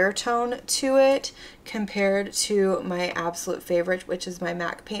undertone to it compared to my absolute favorite, which is my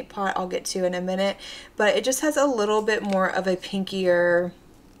MAC Paint Pot. I'll get to in a minute, but it just has a little bit more of a pinkier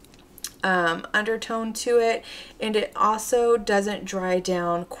undertone to it, and it also doesn't dry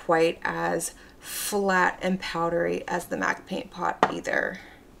down quite as flat and powdery as the MAC Paint Pot either.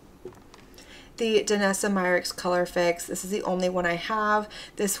 The Danessa Myricks Color Fix. This is the only one I have.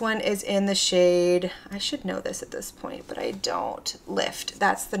 This one is in the shade, I should know this at this point, but I don't. Lift,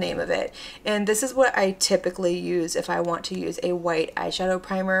 that's the name of it. And this is what I typically use if I want to use a white eyeshadow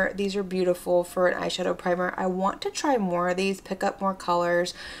primer. These are beautiful for an eyeshadow primer. I want to try more of these, pick up more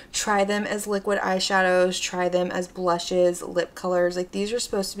colors, try them as liquid eyeshadows, try them as blushes, lip colors. Like, these are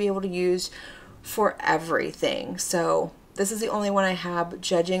supposed to be able to use for everything. So this is the only one I have.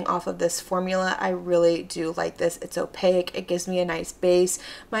 Judging off of this formula, I really do like this. It's opaque. It gives me a nice base.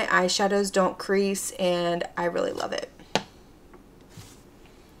 My eyeshadows don't crease, and I really love it.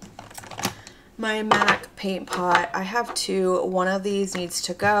 My MAC Paint Pot. I have two. One of these needs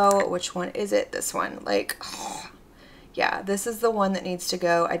to go. Which one is it? This one. Like, oh, yeah, this is the one that needs to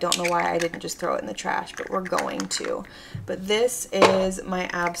go. I don't know why I didn't just throw it in the trash, but we're going to. But this is my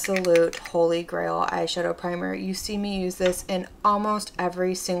absolute holy grail eyeshadow primer. You see me use this in almost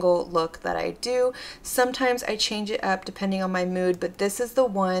every single look that I do. Sometimes I change it up depending on my mood, but this is the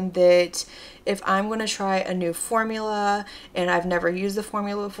one that if I'm going to try a new formula and I've never used the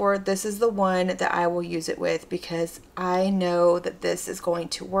formula before, this is the one that I will use it with because I know that this is going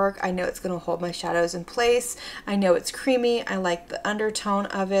to work. I know it's going to hold my shadows in place. I know it's creamy. I like the undertone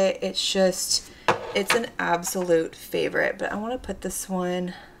of it. It's just, it's an absolute favorite. But I want to put this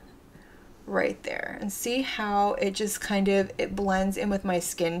one right there and see how it just kind of, it blends in with my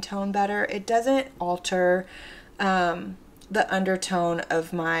skin tone better. It doesn't alter the undertone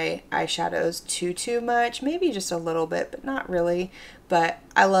of my eyeshadows too much. Maybe just a little bit, but not really. But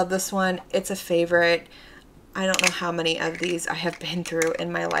I love this one. It's a favorite. I don't know how many of these I have been through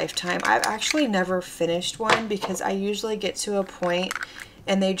in my lifetime. I've actually never finished one because I usually get to a point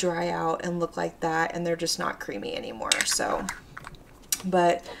and they dry out and look like that and they're just not creamy anymore. So,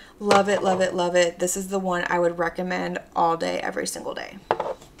 but love it, love it, love it. This is the one I would recommend all day, every single day.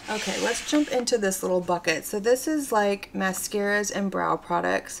 Okay, let's jump into this little bucket. So this is like mascaras and brow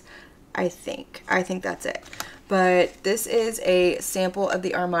products, I think. I think that's it. But this is a sample of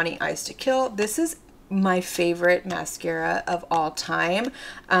the Armani Eyes to Kill. This is my favorite mascara of all time.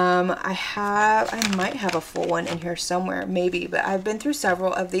 I might have a full one in here somewhere, maybe, but I've been through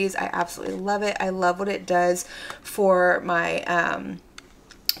several of these. I absolutely love it. I love what it does for my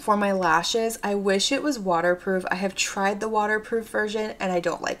lashes. I wish it was waterproof. I have tried the waterproof version and I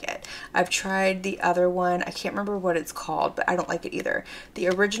don't like it. I've tried the other one. I can't remember what it's called, but I don't like it either. The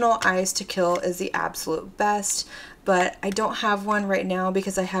original Eyes to Kill is the absolute best, but I don't have one right now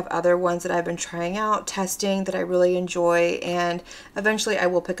because I have other ones that I've been trying out, testing, that I really enjoy, and eventually I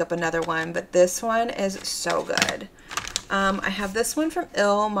will pick up another one, but this one is so good. I have this one from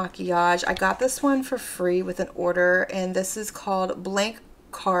Il Maquillage. I got this one for free with an order, and this is called Blank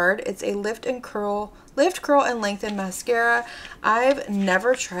Card. It's a lift, curl, and lengthen mascara. I've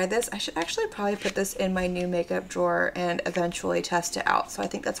never tried this. I should actually probably put this in my new makeup drawer and eventually test it out. So I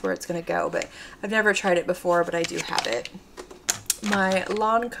think that's where it's going to go, but I've never tried it before, but I do have it. My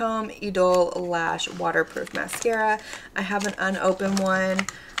Lancome Idole Lash Waterproof Mascara. I have an unopened one.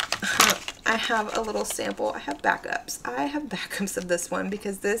 I have a little sample. I have backups. I have backups of this one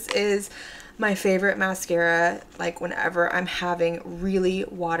because this is my favorite mascara, like whenever I'm having really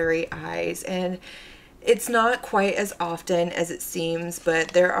watery eyes. And it's not quite as often as it seems, but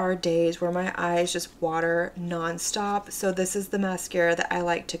there are days where my eyes just water nonstop. So this is the mascara that I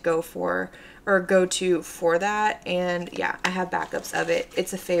like to go to for that. And yeah, I have backups of it.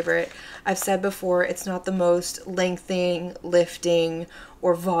 It's a favorite. I've said before, it's not the most lengthening, lifting,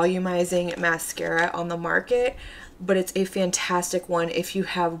 or volumizing mascara on the market, but it's a fantastic one if you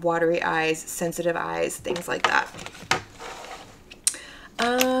have watery eyes, sensitive eyes, things like that.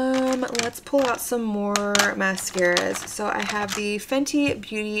 Let's pull out some more mascaras. So I have the Fenty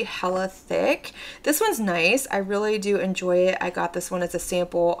Beauty Hella Thick. This one's nice. I really do enjoy it. I got this one as a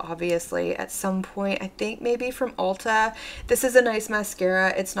sample, obviously, at some point. I think maybe from Ulta. This is a nice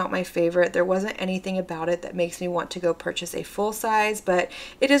mascara. It's not my favorite. There wasn't anything about it that makes me want to go purchase a full size, but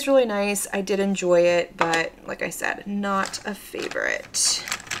it is really nice. I did enjoy it, but like I said, not a favorite.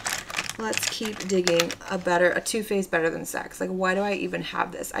 Let's keep digging. A Too Faced Better Than Sex. Like, why do I even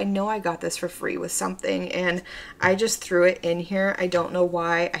have this? I know I got this for free with something and I just threw it in here. I don't know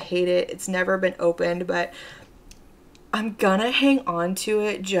why. I hate it. It's never been opened, but I'm gonna hang on to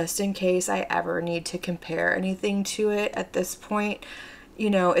it just in case I ever need to compare anything to it at this point.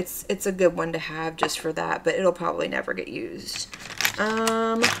 You know, it's a good one to have just for that, but it'll probably never get used.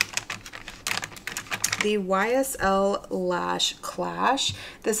 The YSL Lash Clash.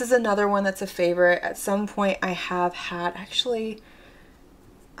 This is another one that's a favorite. At some point I have had, actually,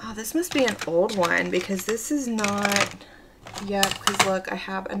 oh, this must be an old one because this is not, yep, because look, I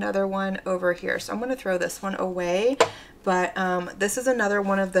have another one over here. So I'm going to throw this one away. But this is another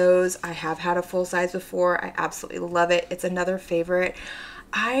one of those. I have had a full size before. I absolutely love it. It's another favorite.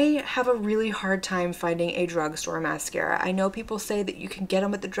 I have a really hard time finding a drugstore mascara. I know people say that you can get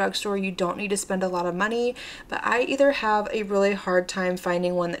them at the drugstore, you don't need to spend a lot of money, but I either have a really hard time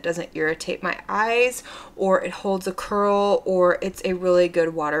finding one that doesn't irritate my eyes, or it holds a curl, or it's a really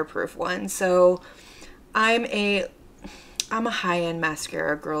good waterproof one. So I'm a high-end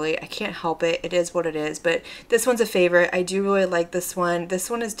mascara girly. I can't help it. It is what it is, but this one's a favorite. I do really like this one. This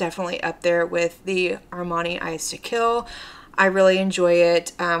one is definitely up there with the Armani Eyes to Kill. I really enjoy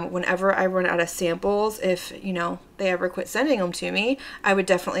it. Whenever I run out of samples, if, you know, they ever quit sending them to me, I would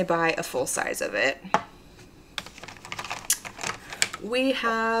definitely buy a full size of it. We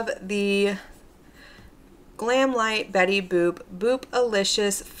have the Glamlite Betty Boop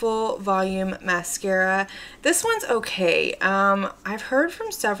Boop-alicious Full Volume Mascara. This one's okay. I've heard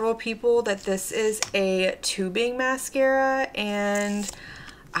from several people that this is a tubing mascara, and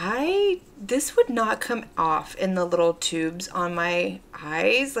this would not come off in the little tubes on my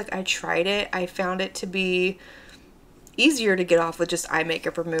eyes. Like, I tried it. I found it to be easier to get off with just eye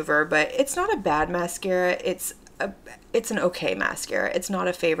makeup remover, but it's not a bad mascara. It's an okay mascara. It's not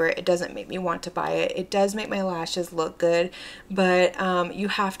a favorite. It doesn't make me want to buy it. It does make my lashes look good, but you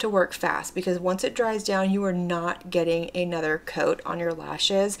have to work fast because once it dries down, you are not getting another coat on your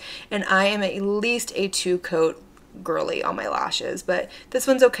lashes. And I am at least a 2-coat girly on my lashes. But this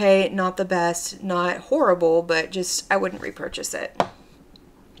one's okay, not the best, not horrible, but just I wouldn't repurchase it.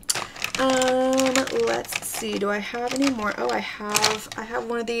 Let's see, do I have any more? Oh, I have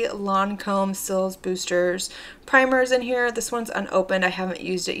one of the Lancome Cils Boosters primers in here. This one's unopened. I haven't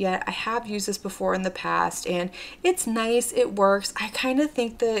used it yet. I have used this before in the past and it's nice. It works. I kind of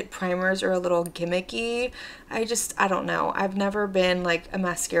think that primers are a little gimmicky. I don't know. I've never been like a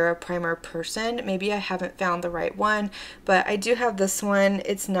mascara primer person. Maybe I haven't found the right one, but I do have this one.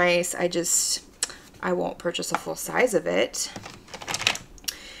 It's nice. I won't purchase a full size of it.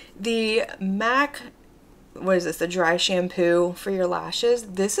 The MAC, what is this, the dry shampoo for your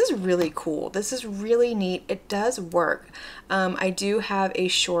lashes. This is really cool. This is really neat. It does work. I do have a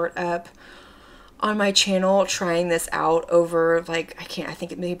short up on my channel trying this out over like, I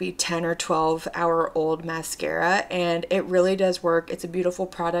think it may be 10 or 12 hour old mascara, and it really does work. It's a beautiful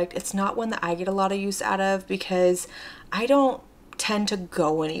product. It's not one that I get a lot of use out of because I don't tend to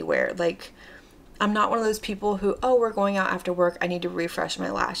go anywhere. Like, I'm not one of those people who, oh, we're going out after work, I need to refresh my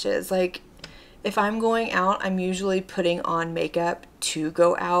lashes. Like, if I'm going out, I'm usually putting on makeup to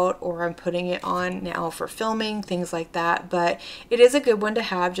go out, or I'm putting it on now for filming, things like that. But it is a good one to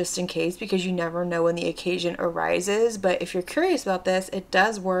have just in case, because you never know when the occasion arises. But if you're curious about this, it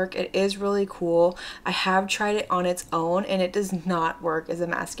does work. It is really cool. I have tried it on its own and it does not work as a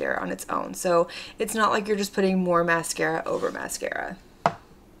mascara on its own. So it's not like you're just putting more mascara over mascara.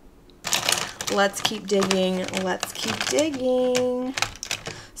 Let's keep digging. Let's keep digging.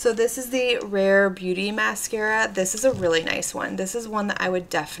 So this is the Rare Beauty mascara. This is a really nice one. This is one that I would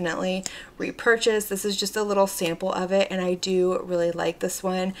definitely repurchase. This is just a little sample of it, and I do really like this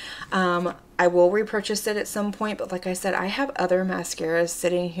one. I will repurchase it at some point, but like I said, I have other mascaras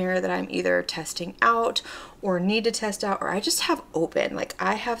sitting here that I'm either testing out or need to test out, or I just have open. Like,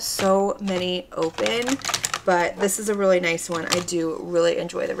 I have so many open, but this is a really nice one. I do really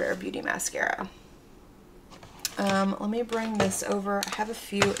enjoy the Rare Beauty mascara. Let me bring this over. I have a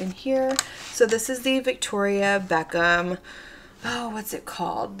few in here. So this is the Victoria Beckham, oh, what's it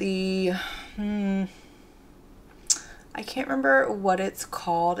called? The, I can't remember what it's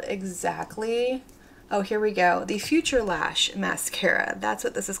called exactly. Oh, here we go. The Future Lash Mascara. That's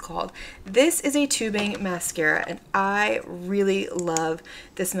what this is called. This is a tubing mascara, and I really love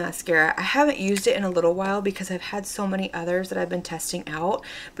this mascara. I haven't used it in a little while because I've had so many others that I've been testing out,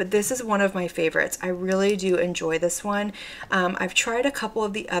 but this is one of my favorites. I really do enjoy this one. I've tried a couple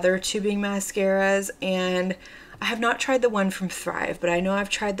of the other tubing mascaras, and I have not tried the one from Thrive, but I know I've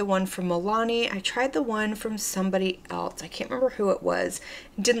tried the one from Milani. I tried the one from somebody else. I can't remember who it was.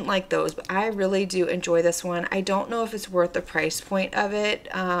 Didn't like those, but I really do enjoy this one. I don't know if it's worth the price point of it.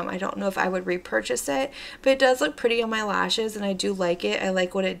 I don't know if I would repurchase it, but it does look pretty on my lashes, and I do like it. I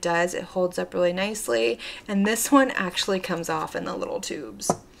like what it does. It holds up really nicely, and this one actually comes off in the little tubes.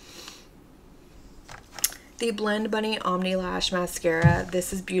 The Blend Bunny Omni Lash Mascara.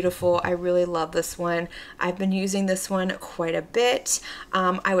 This is beautiful. I really love this one. I've been using this one quite a bit.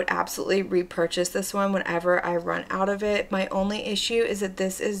 I would absolutely repurchase this one whenever I run out of it. My only issue is that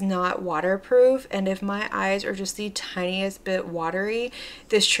this is not waterproof, and if my eyes are just the tiniest bit watery,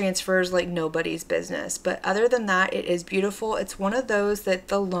 this transfers like nobody's business. But other than that, it is beautiful. It's one of those that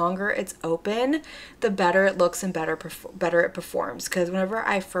the longer it's open, the better it looks and better it performs. Because whenever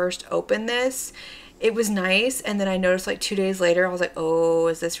I first opened this, it was nice, and then I noticed like 2 days later, I was like, oh,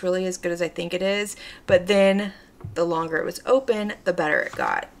 is this really as good as I think it is? But then the longer it was open, the better it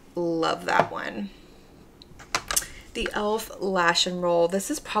got. Love that one. The e.l.f. Lash and Roll.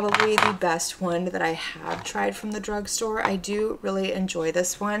 This is probably the best one that I have tried from the drugstore. I do really enjoy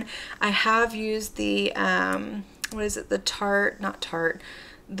this one. I have used the, what is it? The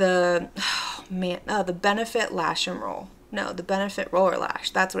the Benefit Lash and Roll. No, the Benefit Roller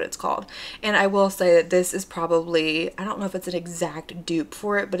Lash. That's what it's called. And I will say that this is probably, I don't know if it's an exact dupe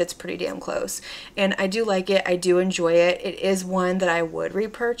for it, but it's pretty damn close. And I do like it. I do enjoy it. It is one that I would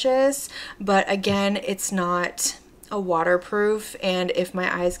repurchase, but again, it's not a waterproof, and if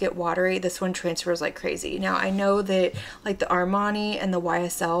my eyes get watery, this one transfers like crazy. Now I know that like the Armani and the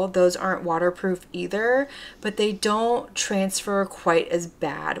YSL, those aren't waterproof either, but they don't transfer quite as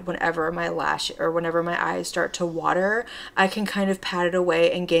bad. Whenever my eyes start to water, I can kind of pat it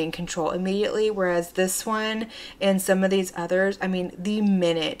away and gain control immediately, whereas this one and some of these others, I mean, the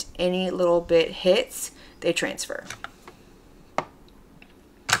minute any little bit hits, they transfer.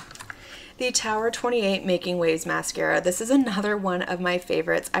 the Tower 28 Making Waves mascara. This is another one of my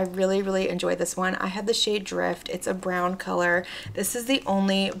favorites. I really enjoy this one. I have the shade Drift. It's a brown color. This is the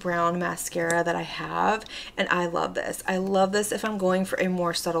only brown mascara that I have, and I love this. I love this if I'm going for a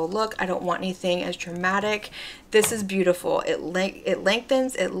more subtle look. I don't want anything as dramatic. This is beautiful. It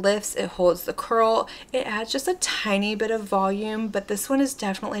lengthens, it lifts, it holds the curl. It adds just a tiny bit of volume, but this one is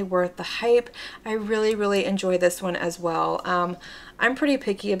definitely worth the hype. I really enjoy this one as well. I'm pretty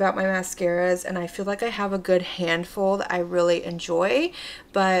picky about my mascaras, and I feel like I have a good handful that I really enjoy,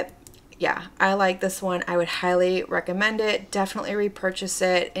 but yeah, I like this one. I would highly recommend it. Definitely repurchase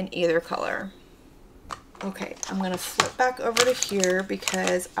it in either color. Okay, I'm gonna flip back over to here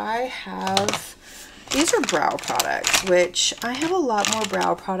because I have, these are brow products, which I have a lot more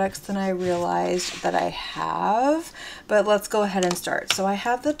brow products than I realized that I have, but let's go ahead and start. So I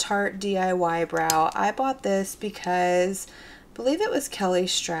have the Tarte DIY Brow. I bought this because I believe it was Kelly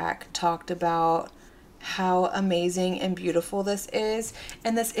Strack talked about how amazing and beautiful this is,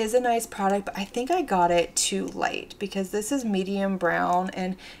 and this is a nice product, but I think I got it too light because this is medium brown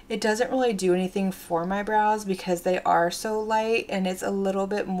and it doesn't really do anything for my brows because they are so light, and it's a little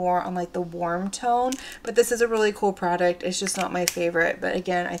bit more on like the warm tone. But this is a really cool product. It's just not my favorite, but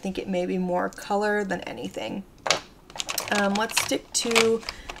again, I think it may be more color than anything. Let's stick to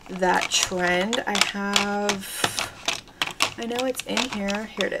that trend. I know it's in here.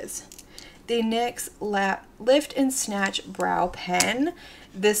 Here it is. The NYX Lift and Snatch Brow Pen.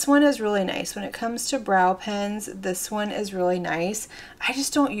 This one is really nice. When it comes to brow pens, this one is really nice. I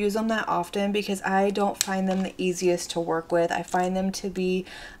just don't use them that often because I don't find them the easiest to work with. I find them to be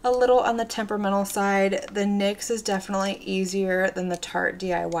a little on the temperamental side. The NYX is definitely easier than the Tarte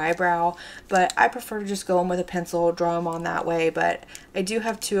DIY Brow, but I prefer to just go in with a pencil, draw them on that way. But I do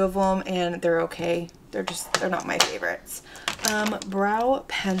have two of them and they're okay. They're not my favorites. Brow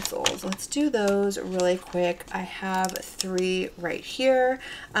pencils. Let's do those really quick. I have 3 right here.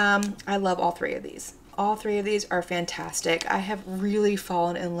 I love all 3 of these. All 3 of these are fantastic. I have really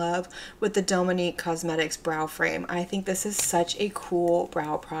fallen in love with the Dominique Cosmetics brow frame. I think this is such a cool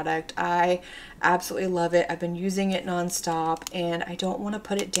brow product. I absolutely love it. I've been using it nonstop and I don't want to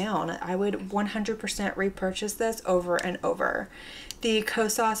put it down. I would 100% repurchase this over and over. The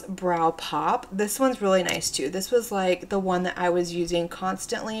Kosas Brow Pop. This one's really nice too. This was like the one that I was using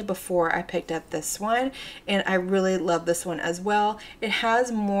constantly before I picked up this one, and I really love this one as well. It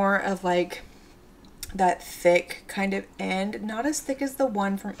has more of like that thick kind of end, not as thick as the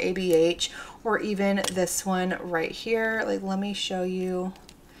one from ABH or even this one right here. Like, let me show you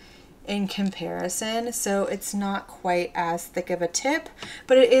in comparison. So it's not quite as thick of a tip,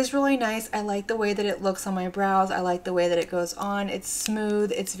 but it is really nice. I like the way that it looks on my brows. I like the way that it goes on. It's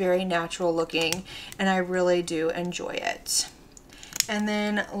smooth, it's very natural looking, and I really do enjoy it. And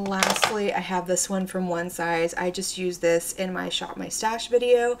then lastly, I have this one from One Size. I just used this in my Shop My Stash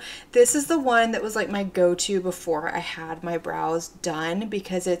video. This is the one that was like my go-to before I had my brows done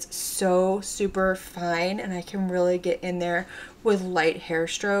because it's so super fine and I can really get in there with light hair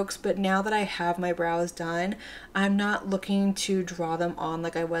strokes. But now that I have my brows done, I'm not looking to draw them on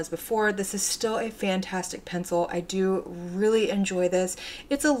like I was before. This is still a fantastic pencil. I do really enjoy this.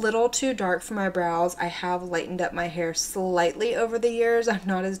 It's a little too dark for my brows. I have lightened up my hair slightly over the years. I'm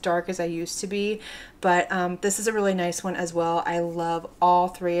not as dark as I used to be, but this is a really nice one as well. I love all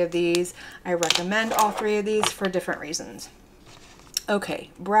 3 of these. I recommend all 3 of these for different reasons.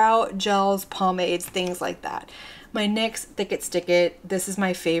 Okay, brow gels, pomades, things like that. My NYX Thick It Stick It. This is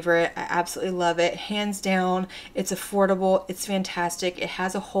my favorite. I absolutely love it. Hands down. It's affordable. It's fantastic. It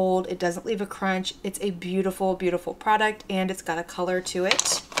has a hold. It doesn't leave a crunch. It's a beautiful, beautiful product, and it's got a color to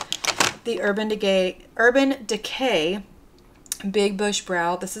it. The Urban Decay Big Bush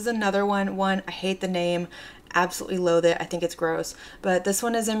Brow. This is another one. I hate the name. Absolutely loathe it. I think it's gross. But this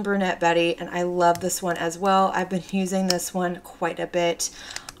one is in Brunette Betty, and I love this one as well. I've been using this one quite a bit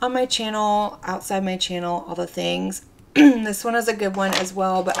on my channel, outside my channel, all the things. This one is a good one as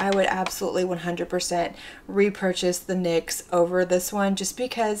well, but I would absolutely 100% repurchase the NYX over this one just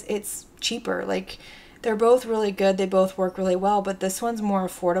because it's cheaper. Like, they're both really good. They both work really well, but this one's more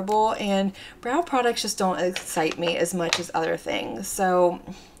affordable, and brow products just don't excite me as much as other things. So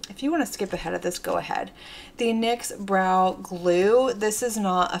if you want to skip ahead of this, go ahead. The NYX Brow Glue. This is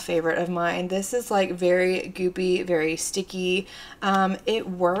not a favorite of mine. This is like very goopy, very sticky. It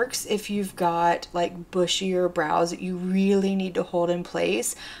works if you've got like bushier brows that you really need to hold in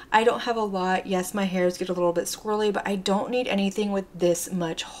place. I don't have a lot. Yes, my hairs get a little bit squirrely, but I don't need anything with this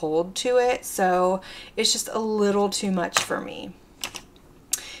much hold to it. So it's just a little too much for me.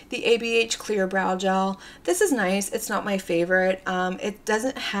 the ABH Clear Brow Gel. This is nice. It's not my favorite. It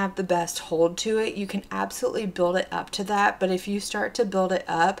doesn't have the best hold to it. You can absolutely build it up to that, but if you start to build it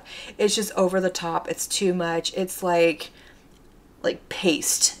up, it's just over the top. It's too much. It's like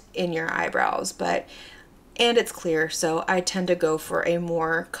paste in your eyebrows, and it's clear, so I tend to go for a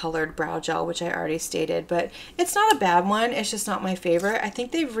more colored brow gel, which I already stated, but it's not a bad one. It's just not my favorite. I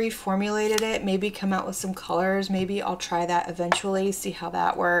think they've reformulated it, maybe come out with some colors. Maybe I'll try that eventually, see how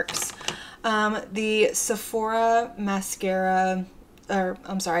that works. The Sephora mascara, or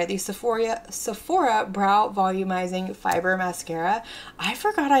I'm sorry, the Sephora Brow Volumizing Fiber Mascara. I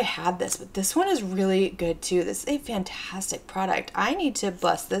forgot I had this, but this one is really good too. This is a fantastic product. I need to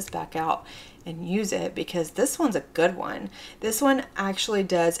bust this back out and use it because this one's a good one. This one actually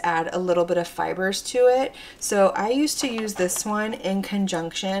does add a little bit of fibers to it. So I used to use this one in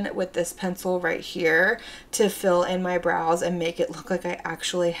conjunction with this pencil right here to fill in my brows and make it look like I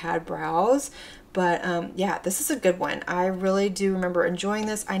actually had brows. But yeah, this is a good one. I really do remember enjoying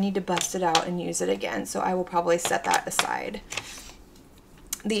this. I need to bust it out and use it again, so I will probably set that aside.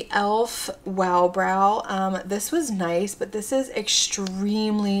 The e.l.f. Wow Brow. This was nice, but this is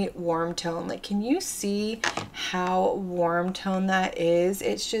extremely warm tone. Like, can you see how warm tone that is?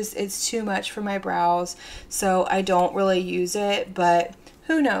 It's too much for my brows, so I don't really use it, but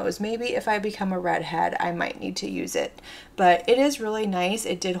who knows, maybe if I become a redhead, I might need to use it. But it is really nice.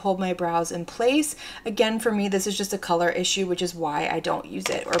 It did hold my brows in place. Again, for me, this is just a color issue, which is why I don't use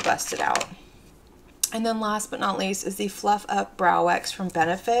it or bust it out. And then last but not least is the Fluff Up Brow Wax from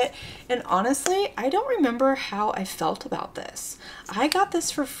Benefit. And honestly, I don't remember how I felt about this. I got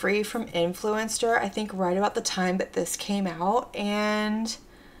this for free from Influencer, I think right about the time that this came out, and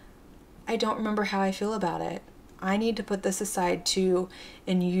I don't remember how I feel about it. I need to put this aside too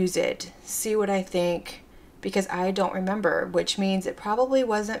and use it, see what I think, because I don't remember, which means it probably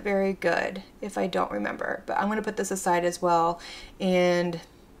wasn't very good if I don't remember. But I'm going to put this aside as well and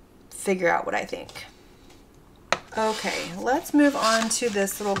figure out what I think. Okay, let's move on to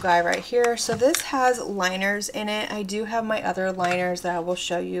this little guy right here. So this has liners in it. I do have my other liners that I will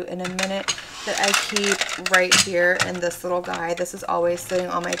show you in a minute that I keep right here in this little guy. This is always sitting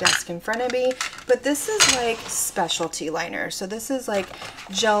on my desk in front of me, but this is like specialty liners. So this is like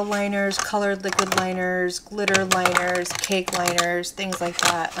gel liners, colored liquid liners, glitter liners, cake liners, things like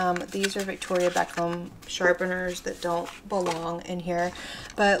that. These are Victoria Beckham sharpeners that don't belong in here,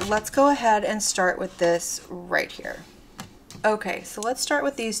 but let's go ahead and start with this right here. Okay, so let's start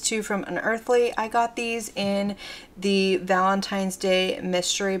with these two from Unearthly. I got these in the Valentine's Day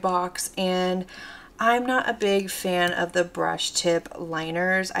mystery box, and I'm not a big fan of the brush tip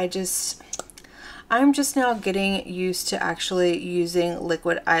liners. I'm just now getting used to actually using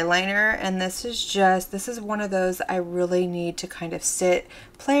liquid eyeliner, and this is one of those that I really need to kind of sit,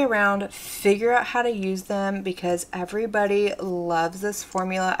 play around, figure out how to use them, because everybody loves this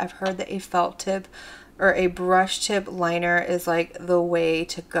formula. I've heard that a felt tip or a brush tip liner is like the way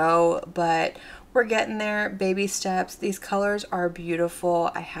to go, but we're getting there, baby steps. These colors are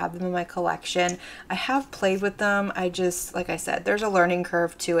beautiful. I have them in my collection. I have played with them. Like I said, there's a learning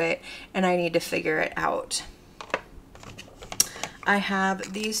curve to it and I need to figure it out. I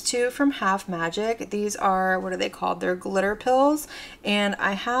have these two from Half Magic. These are, what are they called? They're glitter pills, and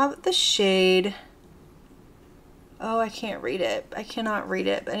I have the shade, oh, I can't read it. I cannot read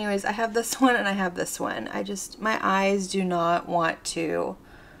it. But anyways, I have this one and I have this one. My eyes do not want to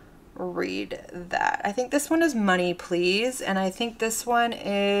read that. I think this one is Money Please, and I think this one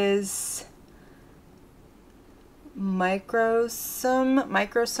is Microsum,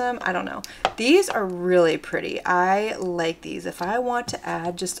 I don't know. These are really pretty. I like these. If I want to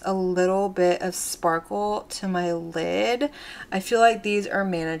add just a little bit of sparkle to my lid, I feel like these are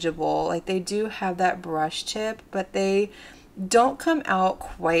manageable. Like, they do have that brush tip, but they don't come out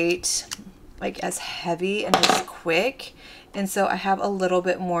quite like as heavy and as quick. And so I have a little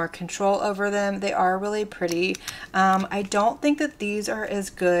bit more control over them. They are really pretty. I don't think that these are as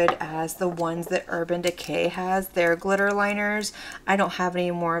good as the ones that Urban Decay has. Their glitter liners. I don't have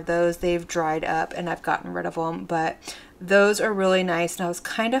any more of those. They've dried up and I've gotten rid of them, but those are really nice. And I was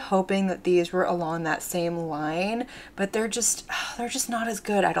kind of hoping that these were along that same line, but they're just not as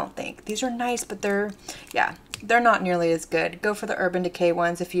good, I don't think. These are nice, but they're not nearly as good. Go for the Urban Decay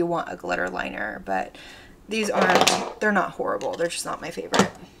ones if you want a glitter liner, but they're not horrible. They're just not my favorite.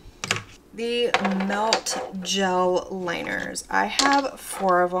 The Melt Gel Liners. I have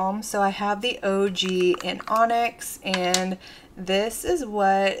 4 of them. So I have the OG in Onyx, and this is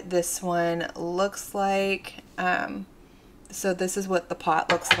what this one looks like. So this is what the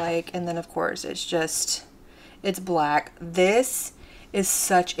pot looks like. And then of course it's black. This is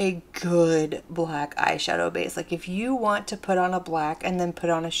such a good black eyeshadow base. Like if you want to put on a black and then put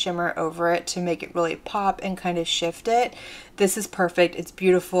on a shimmer over it to make it really pop and kind of shift it, this is perfect. It's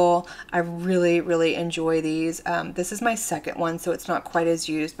beautiful. I really, really enjoy these. This is my second one, so it's not quite as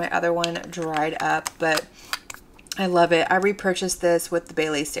used. My other one dried up, but I love it. I repurchased this with the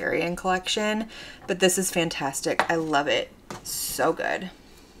Bailey Sarian collection, but this is fantastic. I love it. So good.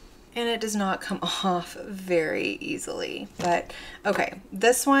 And it does not come off very easily. But okay,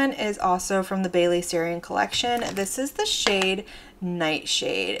 this one is also from the Bailey Sarian collection. This is the shade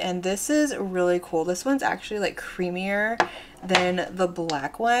Nightshade, and this is really cool. This one's actually like creamier than the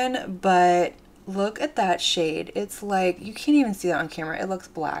black one, but look at that shade. It's like, you can't even see that on camera. It looks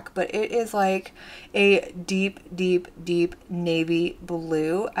black, but it is like a deep, deep, deep navy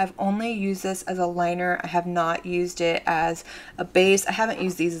blue. I've only used this as a liner. I have not used it as a base. I haven't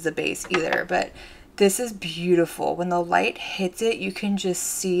used these as a base either, but this is beautiful. When the light hits it, you can just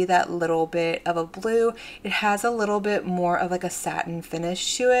see that little bit of a blue. It has a little bit more of like a satin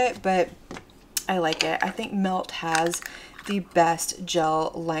finish to it, but I like it. I think Melt has the best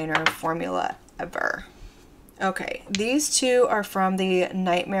gel liner formula ever. Okay, these two are from the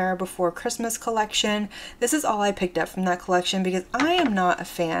Nightmare Before Christmas collection. This is all I picked up from that collection because I am not a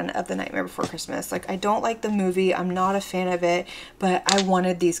fan of the Nightmare Before Christmas. Like, I don't like the movie. I'm not a fan of it, but I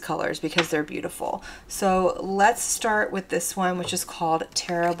wanted these colors because they're beautiful. So let's start with this one, which is called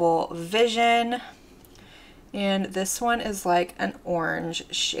Terrible Vision. And this one is like an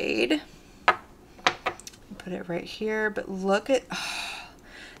orange shade. Put it right here, but look at,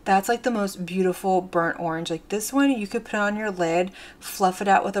 that's like the most beautiful burnt orange. Like this one you could put on your lid, fluff it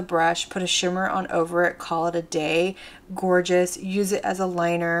out with a brush, put a shimmer on over it, call it a day. Gorgeous. Use it as a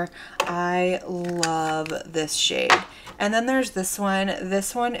liner. I love this shade. And then there's this one.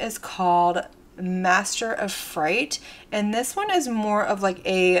 This one is called Master of Fright, and this one is more of like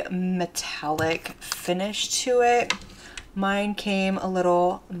a metallic finish to it. Mine came a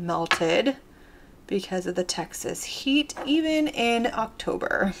little melted because of the Texas heat, even in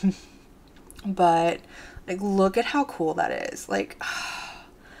October. But like, look at how cool that is. Like,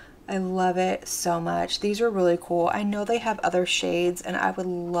 I love it so much. These are really cool. I know they have other shades and I would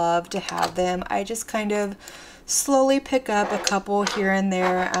love to have them. I just kind of slowly pick up a couple here and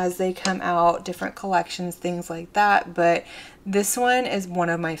there as they come out, different collections, things like that. But this one is one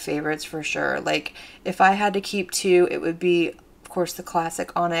of my favorites for sure. Like, if I had to keep two, it would be, course, the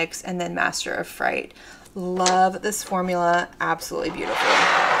classic Onyx and then Master of Fright. Love this formula. Absolutely beautiful.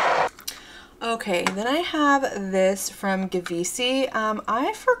 Okay, then I have this from Gavisi.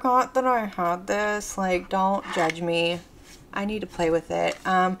 I forgot that I had this. Like, don't judge me. I need to play with it.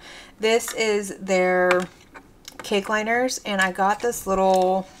 This is their cake liners, and I got this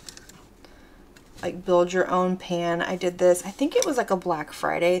little like build your own pan. I did this, I think it was like a Black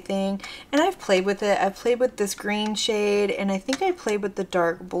Friday thing, and I've played with it. I've played with this green shade, and I think I played with the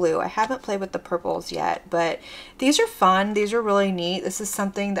dark blue. I haven't played with the purples yet, but these are fun. These are really neat. This is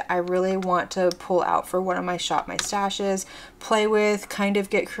something that I really want to pull out for one of my Shop My Stashes, play with, kind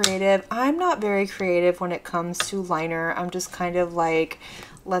of get creative. I'm not very creative when it comes to liner. I'm just kind of like,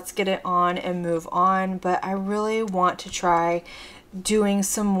 let's get it on and move on, but I really want to try doing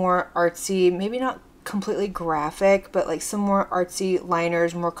some more artsy, maybe not completely graphic, but like some more artsy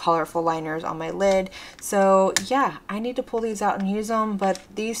liners, more colorful liners on my lid. So yeah, I need to pull these out and use them. But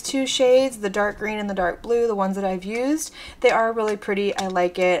these two shades, the dark green and the dark blue, the ones that I've used, they are really pretty. I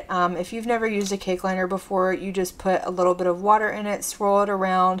like it. If you've never used a cake liner before, you just put a little bit of water in it, swirl it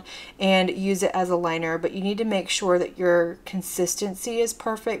around, and use it as a liner. But you need to make sure that your consistency is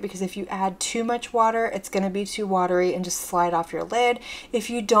perfect, because if you add too much water, it's going to be too watery and just slide off your lid. If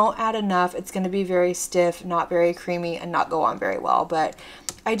you don't add enough, it's going to be very stiff, not very creamy, and not go on very well. But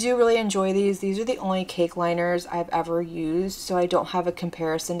I do really enjoy these. These are the only cake liners I've ever used, so I don't have a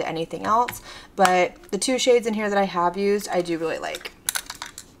comparison to anything else. But the two shades in here that I have used, I do really like.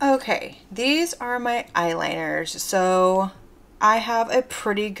 Okay, these are my eyeliners. So I have a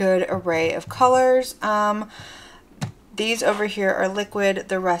pretty good array of colors. These over here are liquid.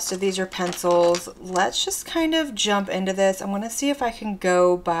 The rest of these are pencils. Let's just kind of jump into this. I'm going to see if I can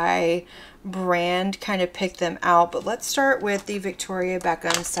go by brand, kind of pick them out, but let's start with the Victoria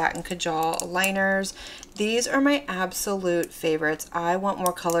Beckham Satin Kajal liners. These are my absolute favorites. I want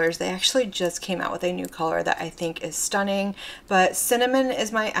more colors. They actually just came out with a new color that I think is stunning, but Cinnamon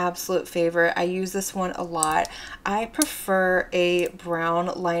is my absolute favorite. I use this one a lot. I prefer a brown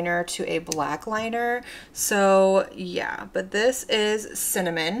liner to a black liner, so yeah, but this is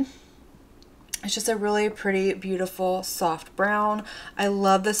Cinnamon. It's just a really pretty, beautiful, soft brown. I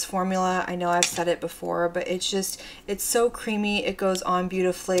love this formula. I know I've said it before, but it's so creamy. It goes on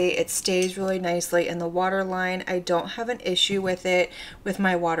beautifully. It stays really nicely in the waterline. I don't have an issue with it with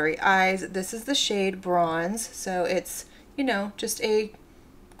my watery eyes. This is the shade Bronze, so it's, you know, just a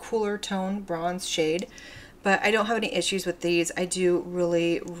cooler tone bronze shade. But I don't have any issues with these. I do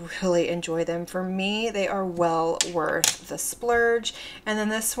really, really enjoy them. For me, they are well worth the splurge. And then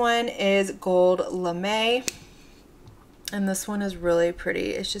this one is Gold Lame. And this one is really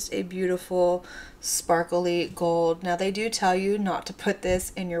pretty. It's just a beautiful, sparkly gold. Now, they do tell you not to put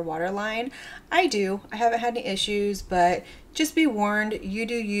this in your waterline. I do. I haven't had any issues, but just be warned, you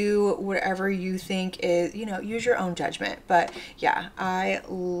do you, whatever you think is, you know, use your own judgment. But yeah, I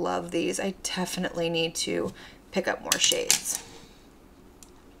love these. I definitely need to pick up more shades.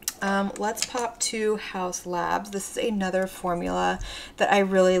 Let's pop to Haus Labs. This is another formula that I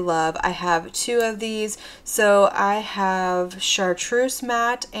really love. I have two of these. So I have Chartreuse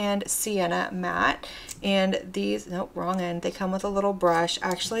Matte and Sienna Matte. And these, nope, wrong end. They come with a little brush.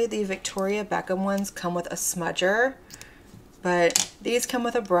 Actually, the Victoria Beckham ones come with a smudger, but these come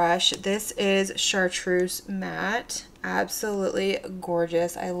with a brush. This is Chartreuse Matte. Absolutely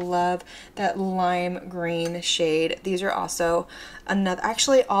gorgeous. I love that lime green shade. These are also another,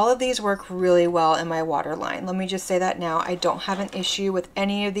 actually all of these work really well in my waterline. Let me just say that now. I don't have an issue with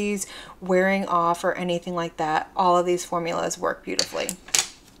any of these wearing off or anything like that. All of these formulas work beautifully.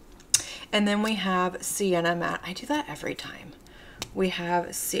 And then we have Sienna Matte. I do that every time. We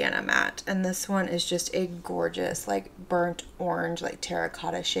have Sienna Matte, and this one is just a gorgeous, like burnt orange, like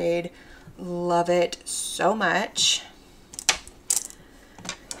terracotta shade. Love it so much.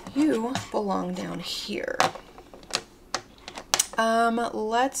 You belong down here.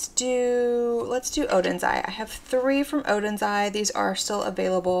 Let's do Odin's Eye. I have 3 from Odin's Eye. These are still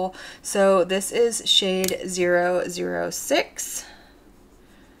available. So this is shade 006.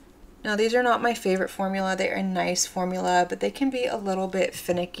 Now, these are not my favorite formula. They're a nice formula, but they can be a little bit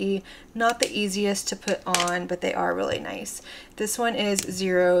finicky. Not the easiest to put on, but they are really nice. This one is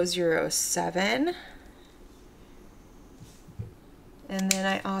 007. And then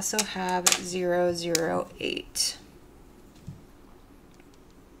I also have 008.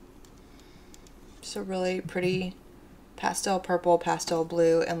 Just a really pretty pastel purple, pastel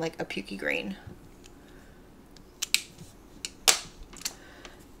blue, and like a pukey green.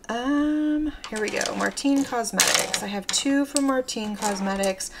 Here we go. Martine Cosmetics. I have 2 from Martine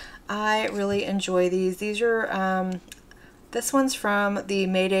Cosmetics. I really enjoy these. These are, this one's from the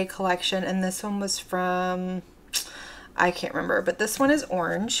Mayday collection, and this one was from, I can't remember, but this one is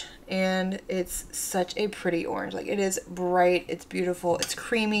orange, and it's such a pretty orange. Like, it is bright, it's beautiful, it's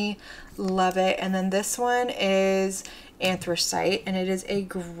creamy, love it. And then this one is Anthracite, and it is a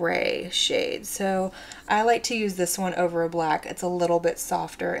gray shade. So I like to use this one over a black. It's a little bit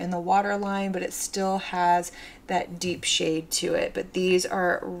softer in the waterline, but it still has that deep shade to it. But these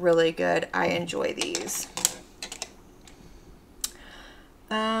are really good. I enjoy these.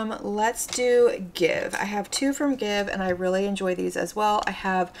 Let's do Give. I have 2 from Give, and I really enjoy these as well. I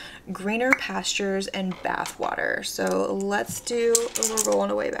have Greener Pastures and Bathwater. So let's do, oh, we're rolling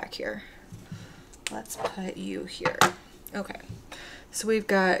away back here. Let's put you here. Okay, so we've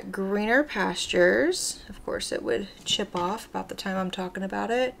got Greener Pastures. Of course, it would chip off about the time I'm talking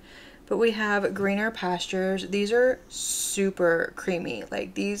about it. But we have Greener Pastures. These are super creamy.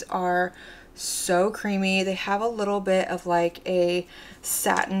 Like, these are so creamy. They have a little bit of like a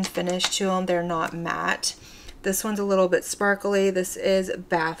satin finish to them. They're not matte. This one's a little bit sparkly. This is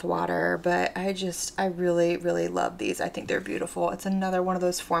Bathwater, but I really, really love these. I think they're beautiful. It's another one of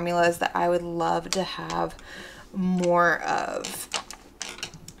those formulas that I would love to have more of.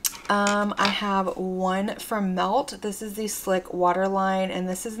 I have 1 from Melt. This is the Slick Waterline, and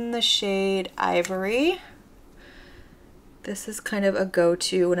this is in the shade Ivory. This is kind of a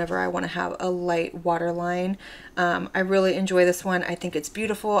go-to whenever I want to have a light waterline. I really enjoy this one. I think it's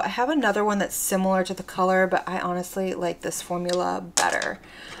beautiful. I have another one that's similar to the color, but I honestly like this formula better.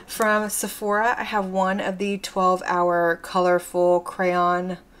 From Sephora, I have 1 of the 12-hour colorful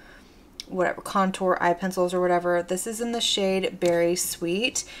crayon, whatever, contour eye pencils or whatever. This is in the shade Berry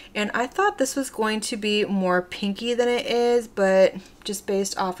Sweet, and I thought this was going to be more pinky than it is, but just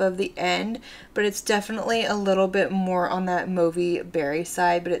based off of the end, but it's definitely a little bit more on that mauvey berry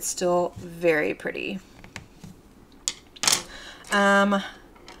side, but it's still very pretty.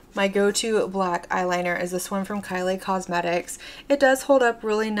 My go-to black eyeliner is this one from Kylie Cosmetics. It does hold up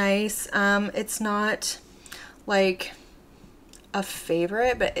really nice. It's not like, a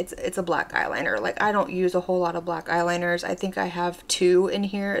favorite, but it's a black eyeliner. Like, I don't use a whole lot of black eyeliners. I think I have 2 in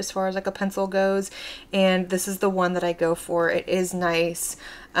here as far as like a pencil goes, and this is the one that I go for. It is nice.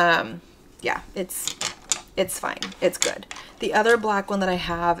 Yeah, it's fine. It's good. The other black one that I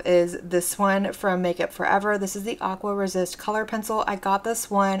have is this one from Makeup Forever. This is the Aqua Resist Color Pencil. I got this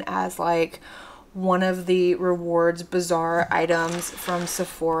one as like one of the rewards bazaar items from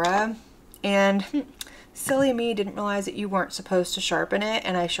Sephora, and silly me didn't realize that you weren't supposed to sharpen it,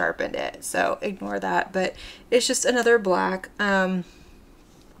 and I sharpened it, so ignore that. But it's just another black.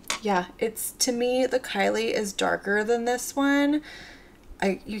 Yeah, it's, to me, the Kylie is darker than this one.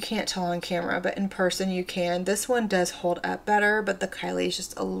 You can't tell on camera, but in person you can. This one does hold up better, but the Kylie is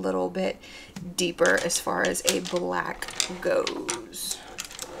just a little bit deeper as far as a black goes.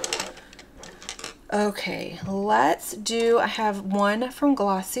 Okay, let's do, I have one from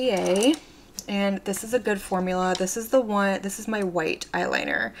Glossier, and this is a good formula. This is the one, this is my white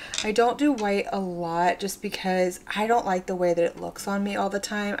eyeliner. I don't do white a lot just because I don't like the way that it looks on me all the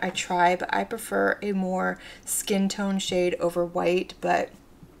time. I try, but I prefer a more skin tone shade over white, but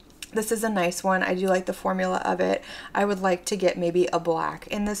this is a nice one. I do like the formula of it. I would like to get maybe a black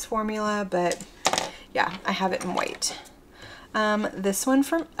in this formula, but yeah, I have it in white. This one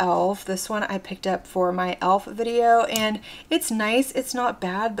from e.l.f. This one I picked up for my e.l.f. video, and it's nice. It's not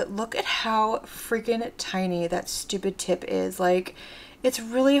bad, but look at how freaking tiny that stupid tip is. Like, it's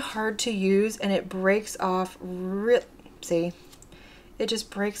really hard to use, and it breaks off see? It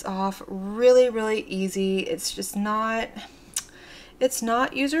just breaks off really, really easy. It's just not... It's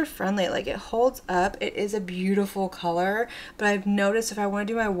not user-friendly. Like, it holds up. It is a beautiful color, but I've noticed if I want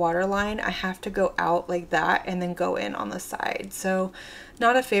to do my waterline, I have to go out like that and then go in on the side. So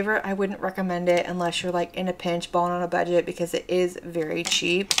not a favorite. I wouldn't recommend it unless you're like in a pinch, balling on a budget, because it is very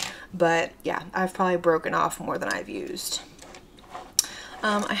cheap. But yeah, I've probably broken off more than I've used.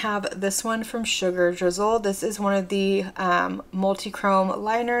 I have this one from Sugar Drizzle. This is one of the multi-chrome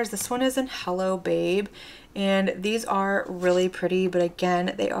liners. This one is in Hello Babe. And these are really pretty, but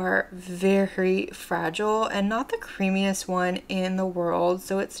again, they are very fragile and not the creamiest one in the world.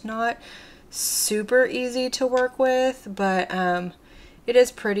 So it's not super easy to work with, but it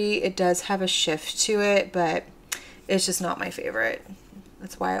is pretty. It does have a shift to it, but it's just not my favorite.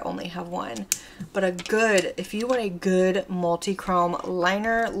 That's why I only have one. But if you want a good multi-chrome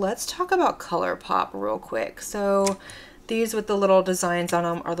liner, let's talk about ColourPop real quick. So these with the little designs on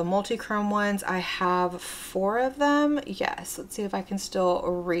them are the multi-chrome ones. I have 4 of them. Yes, let's see if I can still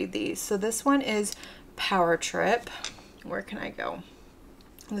read these. So this one is Power Trip. Where can I go?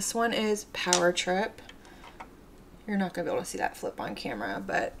 This one is Power Trip. You're not gonna be able to see that flip on camera,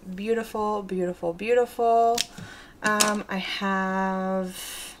 but beautiful, beautiful, beautiful. I have,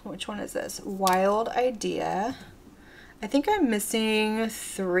 which one is this? Wild Idea. I think I'm missing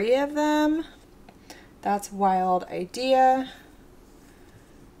 3 of them. That's Wild Idea.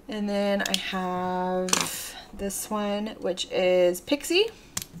 And then I have this one, which is Pixie.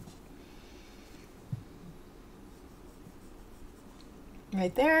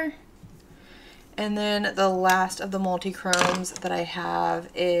 Right there. And then the last of the multi-chromes that I have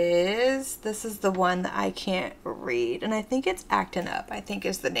is, this is the one that I can't read, and I think it's Actin' Up, I think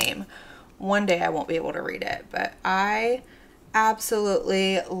is the name. One day I won't be able to read it, but I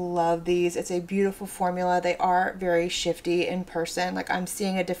absolutely love these. It's a beautiful formula. They are very shifty in person. Like, I'm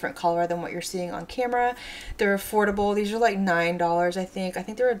seeing a different color than what you're seeing on camera. They're affordable. These are like $9, I think. I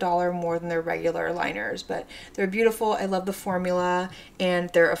think they're $1 more than their regular liners, but they're beautiful. I love the formula, and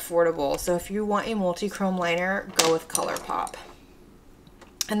they're affordable. So if you want a multi-chrome liner, go with ColourPop.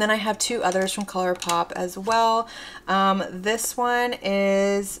 And then I have 2 others from ColourPop as well. This one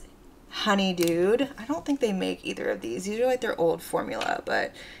is Honey Dude. I don't think they make either of these. These are like their old formula,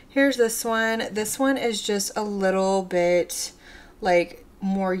 but here's this one. This one is just a little bit like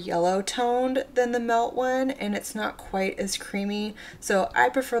more yellow toned than the Melt one, and it's not quite as creamy. So I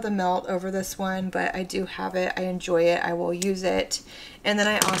prefer the Melt over this one, but I do have it. I enjoy it. I will use it. And then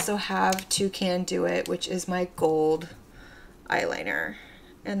I also have Toucan Do It, which is my gold eyeliner.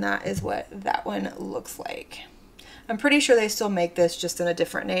 And that is what that one looks like. I'm pretty sure they still make this, just in a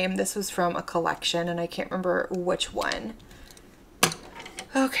different name. This was from a collection, and I can't remember which one.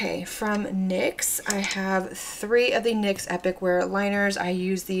 Okay, from NYX, I have 3 of the NYX Epic Wear liners. I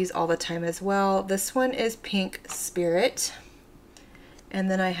use these all the time as well. This one is Pink Spirit.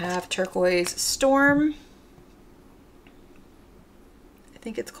 And then I have Turquoise Storm. I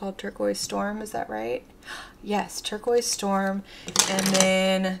think it's called Turquoise Storm, is that right? Yes, Turquoise Storm. And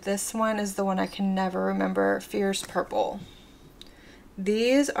then this one is the one I can never remember, Fierce Purple.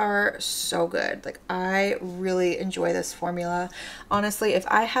 These are so good. Like, I really enjoy this formula. Honestly, if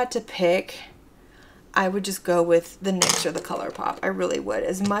I had to pick, I would just go with the NYX or the ColourPop. I really would.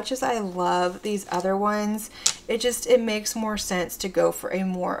 As much as I love these other ones, it makes more sense to go for a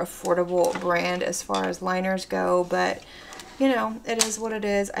more affordable brand as far as liners go. But, you know, it is what it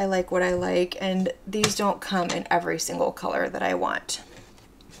is. I like what I like, and these don't come in every single color that I want.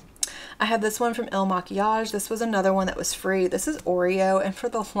 I have this one from Il Makiage. This was another one that was free. This is Oreo, and for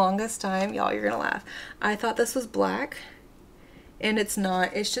the longest time, y'all, you're gonna laugh, I thought this was black, and it's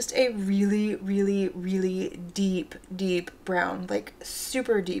not. It's just a really, really, really deep, deep brown, like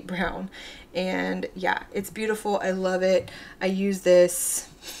super deep brown. And yeah, it's beautiful. I love it. I use this,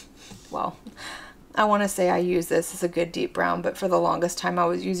 well, I want to say I use this as a good deep brown, but for the longest time I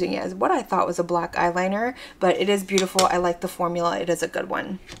was using it as what I thought was a black eyeliner, but it is beautiful. I like the formula. It is a good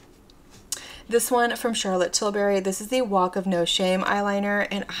one. This one from Charlotte Tilbury, this is the Walk of No Shame eyeliner,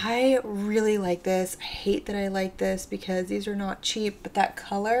 and I really like this. I hate that I like this because these are not cheap, but that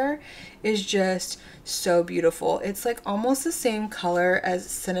color is just so beautiful. It's like almost the same color as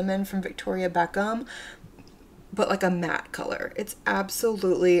Cinnamon from Victoria Beckham, but like a matte color. It's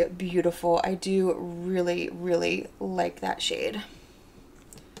absolutely beautiful. I do really, really like that shade.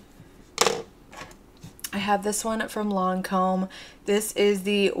 I have this one from Lancome. This is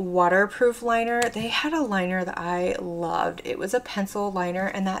the waterproof liner. They had a liner that I loved. It was a pencil liner,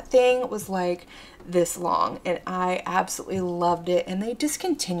 and that thing was like this long, and I absolutely loved it, and they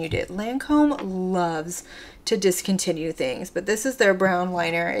discontinued it. Lancome loves to discontinue things, but this is their brown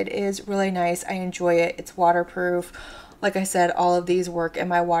liner. It is really nice. I enjoy it. It's waterproof. Like I said, all of these work in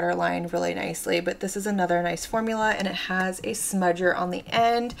my waterline really nicely, but this is another nice formula, and it has a smudger on the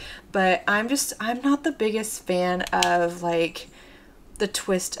end. But I'm not the biggest fan of like the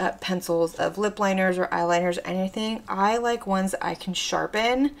twist up pencils of lip liners or eyeliners or anything. I like ones that I can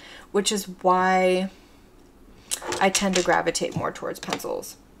sharpen, which is why I tend to gravitate more towards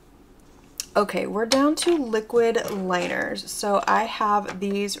pencils. Okay, we're down to liquid liners. So I have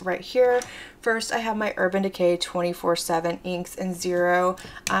these right here. First, I have my Urban Decay 24/7 inks in Zero.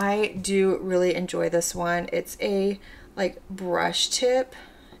 I do really enjoy this one. It's a like brush tip,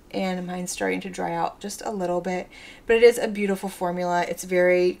 and mine's starting to dry out just a little bit, but it is a beautiful formula. It's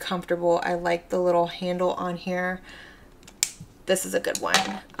very comfortable. I like the little handle on here. This is a good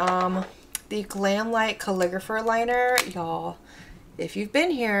one. The Glam Light Calligrapher liner, y'all. If you've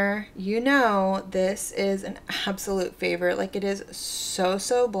been here, you know this is an absolute favorite. Like, it is so,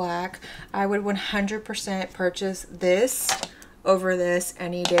 so black. I would 100% purchase this over this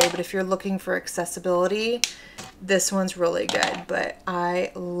any day, but if you're looking for accessibility, this one's really good. But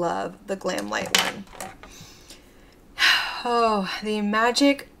I love the Glam Light one. Oh,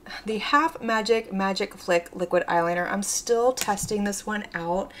 the Half Magic Flick liquid eyeliner. I'm still testing this one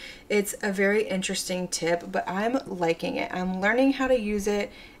out. It's a very interesting tip, but I'm liking it. I'm learning how to use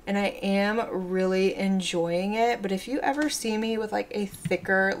it, and I am really enjoying it. But if you ever see me with like a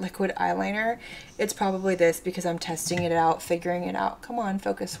thicker liquid eyeliner, it's probably this, because I'm testing it out, figuring it out. Come on,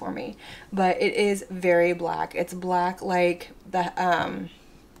 focus for me. But it is very black. It's black like the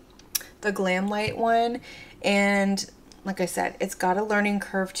Glam Light one, and like I said, it's got a learning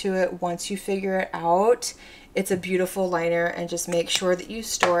curve to it. Once you figure it out, it's a beautiful liner, and just make sure that you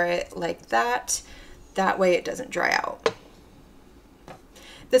store it like that. That way it doesn't dry out.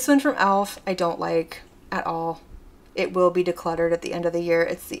 This one from e.l.f. I don't like at all. It will be decluttered at the end of the year.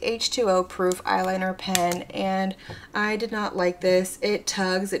 It's the H2O proof eyeliner pen, and I did not like this. It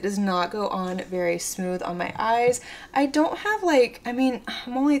tugs. It does not go on very smooth on my eyes. I don't have like, I mean,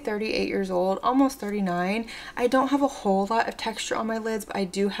 I'm only 38 years old, almost 39. I don't have a whole lot of texture on my lids, but I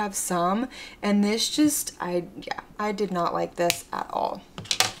do have some, and this just, I did not like this at all.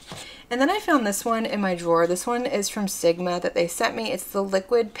 And then I found this one in my drawer. This one is from Sigma that they sent me. It's the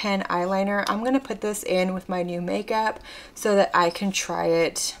liquid pen eyeliner. I'm going to put this in with my new makeup so that I can try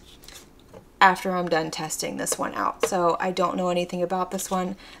it after I'm done testing this one out. So I don't know anything about this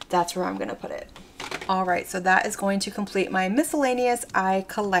one. That's where I'm going to put it. All right, so that is going to complete my miscellaneous eye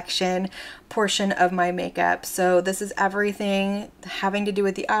collection portion of my makeup. So this is everything having to do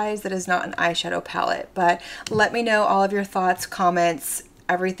with the eyes that is not an eyeshadow palette. But let me know all of your thoughts, comments,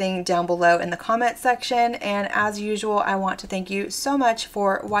 everything down below in the comment section. And as usual, I want to thank you so much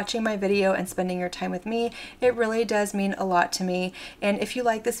for watching my video and spending your time with me. It really does mean a lot to me. And if you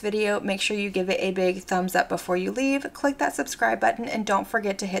like this video, make sure you give it a big thumbs up before you leave. Click that subscribe button, and don't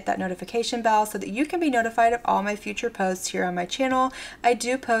forget to hit that notification bell so that you can be notified of all my future posts here on my channel. I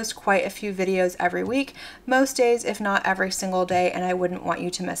do post quite a few videos every week, most days, if not every single day, and I wouldn't want you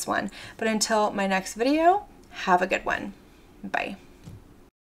to miss one. But until my next video, have a good one. Bye.